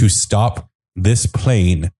to stop this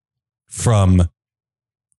plane from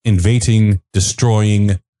invading,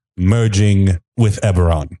 destroying, merging with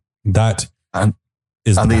Eberron. That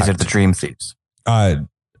is the these pact. are the dream thieves.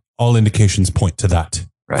 All indications point to that.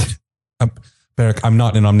 Right. Beric, I'm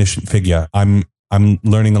not an omniscient figure. I'm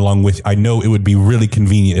learning along with. I know it would be really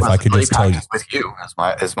convenient if I could just tell you. With you,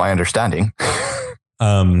 is my understanding.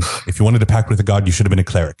 If you wanted to pact with a god, you should have been a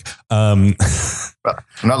cleric. I'm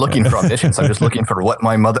not looking for omniscience. I'm just looking for what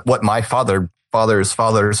my father's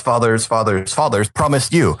fathers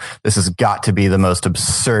promised you. This has got to be the most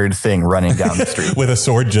absurd thing running down the street with a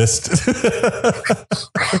sword. Just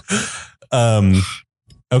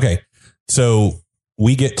okay. So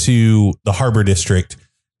we get to the harbor district,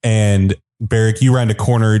 and Beric, you round a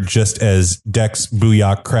corner just as Dex,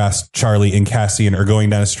 Booyah, Crast, Charlie, and Cassian are going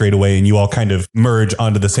down a straightaway, and you all kind of merge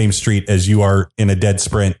onto the same street as you are in a dead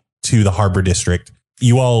sprint to the harbor district.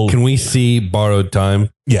 You all... Can we see borrowed time?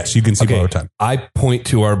 Yes, you can see borrowed time. I point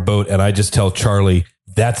to our boat and I just tell Charlie,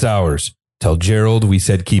 that's ours. Tell Gerald we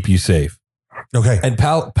said keep you safe. Okay. And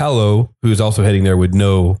Paolo, who's also heading there, would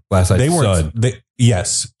know last night's son.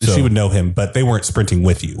 Yes, so, she would know him, but they weren't sprinting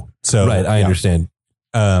with you. So right, I understand.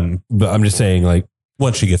 But I'm just saying, like,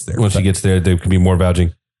 once she gets there, there could be more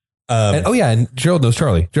vouching. And Gerald knows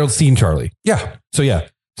Charlie. Gerald's seen Charlie. Yeah.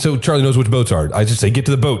 So Charlie knows which boats are. I just say, get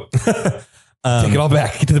to the boat. Take it all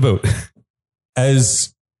back. Get to the boat.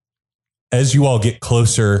 As you all get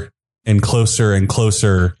closer and closer and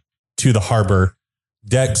closer to the harbor,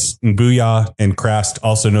 Dex and Booyah and Crast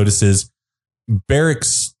also notices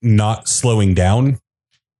Beric's not slowing down.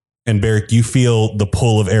 And Beric, you feel the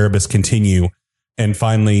pull of Erebus continue. And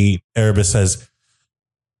finally, Erebus says,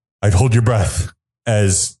 I'd hold your breath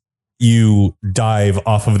as you dive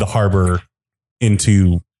off of the harbor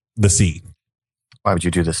into the sea. Why would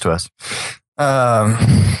you do this to us?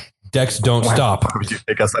 Dex, don't stop. Why would you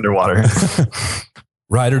take us underwater?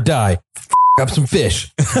 Ride or die. Up some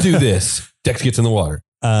fish. Do this. Dex gets in the water.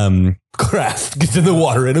 Craft gets in the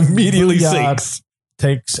water and immediately sinks.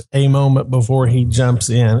 Takes a moment before he jumps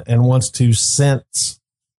in and wants to sense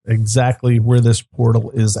exactly where this portal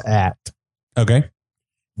is at. Okay.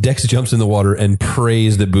 Dex jumps in the water and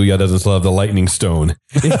prays that Booyah doesn't still have the lightning stone.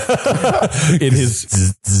 It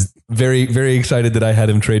is very, very excited that I had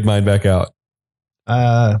him trade mine back out.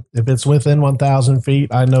 If it's within 1,000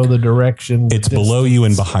 feet, I know the direction. It's below you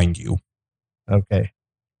and behind you. Okay.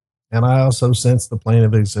 And I also sense the plane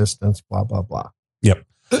of existence, blah, blah, blah. Yep.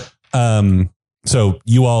 So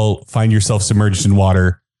you all find yourself submerged in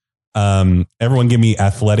water. Everyone give me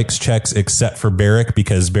athletics checks except for Beric,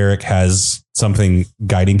 because Beric has something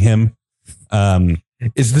guiding him.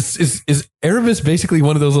 Is Erebus basically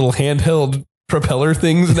one of those little handheld propeller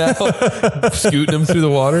things now? Scooting him through the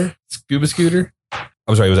water? Scuba scooter?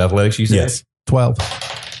 I'm sorry, it was athletics you said? Yes. 12.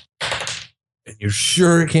 And you're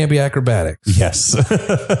sure it can't be acrobatics? Yes.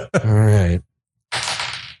 All right.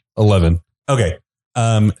 11. Okay.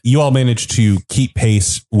 You all managed to keep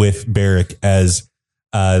pace with Beric as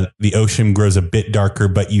the ocean grows a bit darker,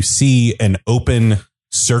 but you see an open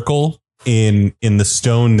circle in the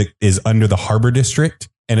stone that is under the harbor district.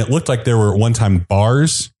 And it looked like there were at one time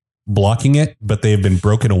bars blocking it, but they have been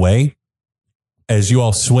broken away. As you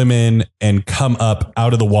all swim in and come up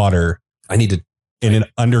out of the water, in an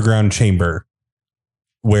underground chamber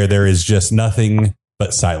where there is just nothing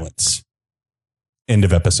but silence. End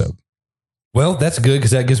of episode. Well, that's good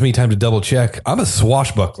because that gives me time to double check. I'm a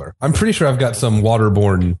swashbuckler. I'm pretty sure I've got some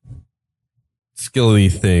waterborne skilly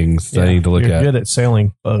things that I need to look You're at. good at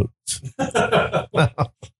sailing boats. It's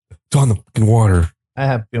on the fucking water. I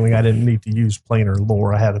have a feeling I didn't need to use planar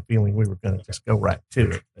lore. I had a feeling we were going to just go right to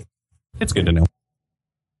it. It's good to know.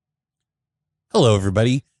 Hello,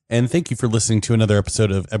 everybody, and thank you for listening to another episode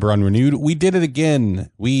of Eberron Renewed. We did it again.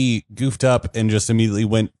 We goofed up and just immediately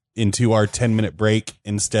went into our 10-minute break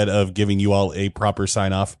instead of giving you all a proper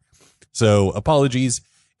sign-off. So apologies.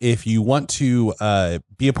 If you want to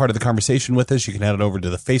be a part of the conversation with us, you can head on over to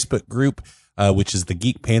the Facebook group, which is the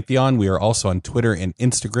Geek Pantheon. We are also on Twitter and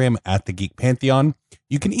Instagram at the Geek Pantheon.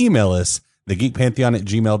 You can email us,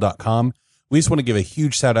 thegeekpantheon@gmail.com. We just want to give a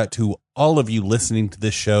huge shout out to all of you listening to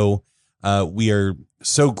this show. We are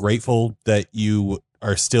so grateful that you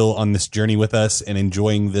are still on this journey with us and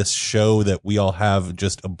enjoying this show that we all have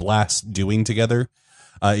just a blast doing together,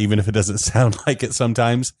 even if it doesn't sound like it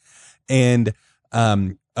sometimes. And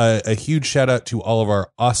a huge shout out to all of our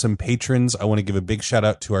awesome patrons. I want to give a big shout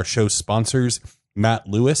out to our show sponsors, Matt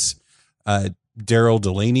Lewis, Daryl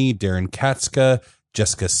Delaney, Darren Katska,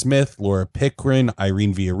 Jessica Smith, Laura Pickren,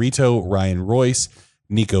 Irene Villarito, Ryan Royce,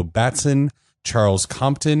 Nico Batson, Charles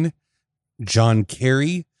Compton, John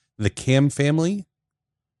Carey, the Cam family,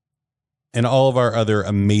 and all of our other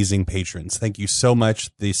amazing patrons. Thank you so much.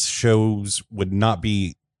 These shows would not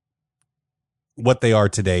be what they are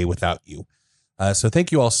today without you. So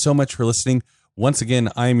thank you all so much for listening. Once again,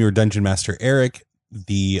 I am your Dungeon Master, Eric.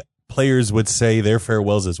 The players would say their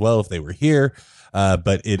farewells as well if they were here,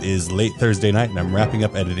 but it is late Thursday night and I'm wrapping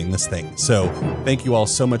up editing this thing. So thank you all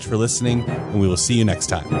so much for listening, and we will see you next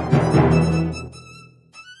time.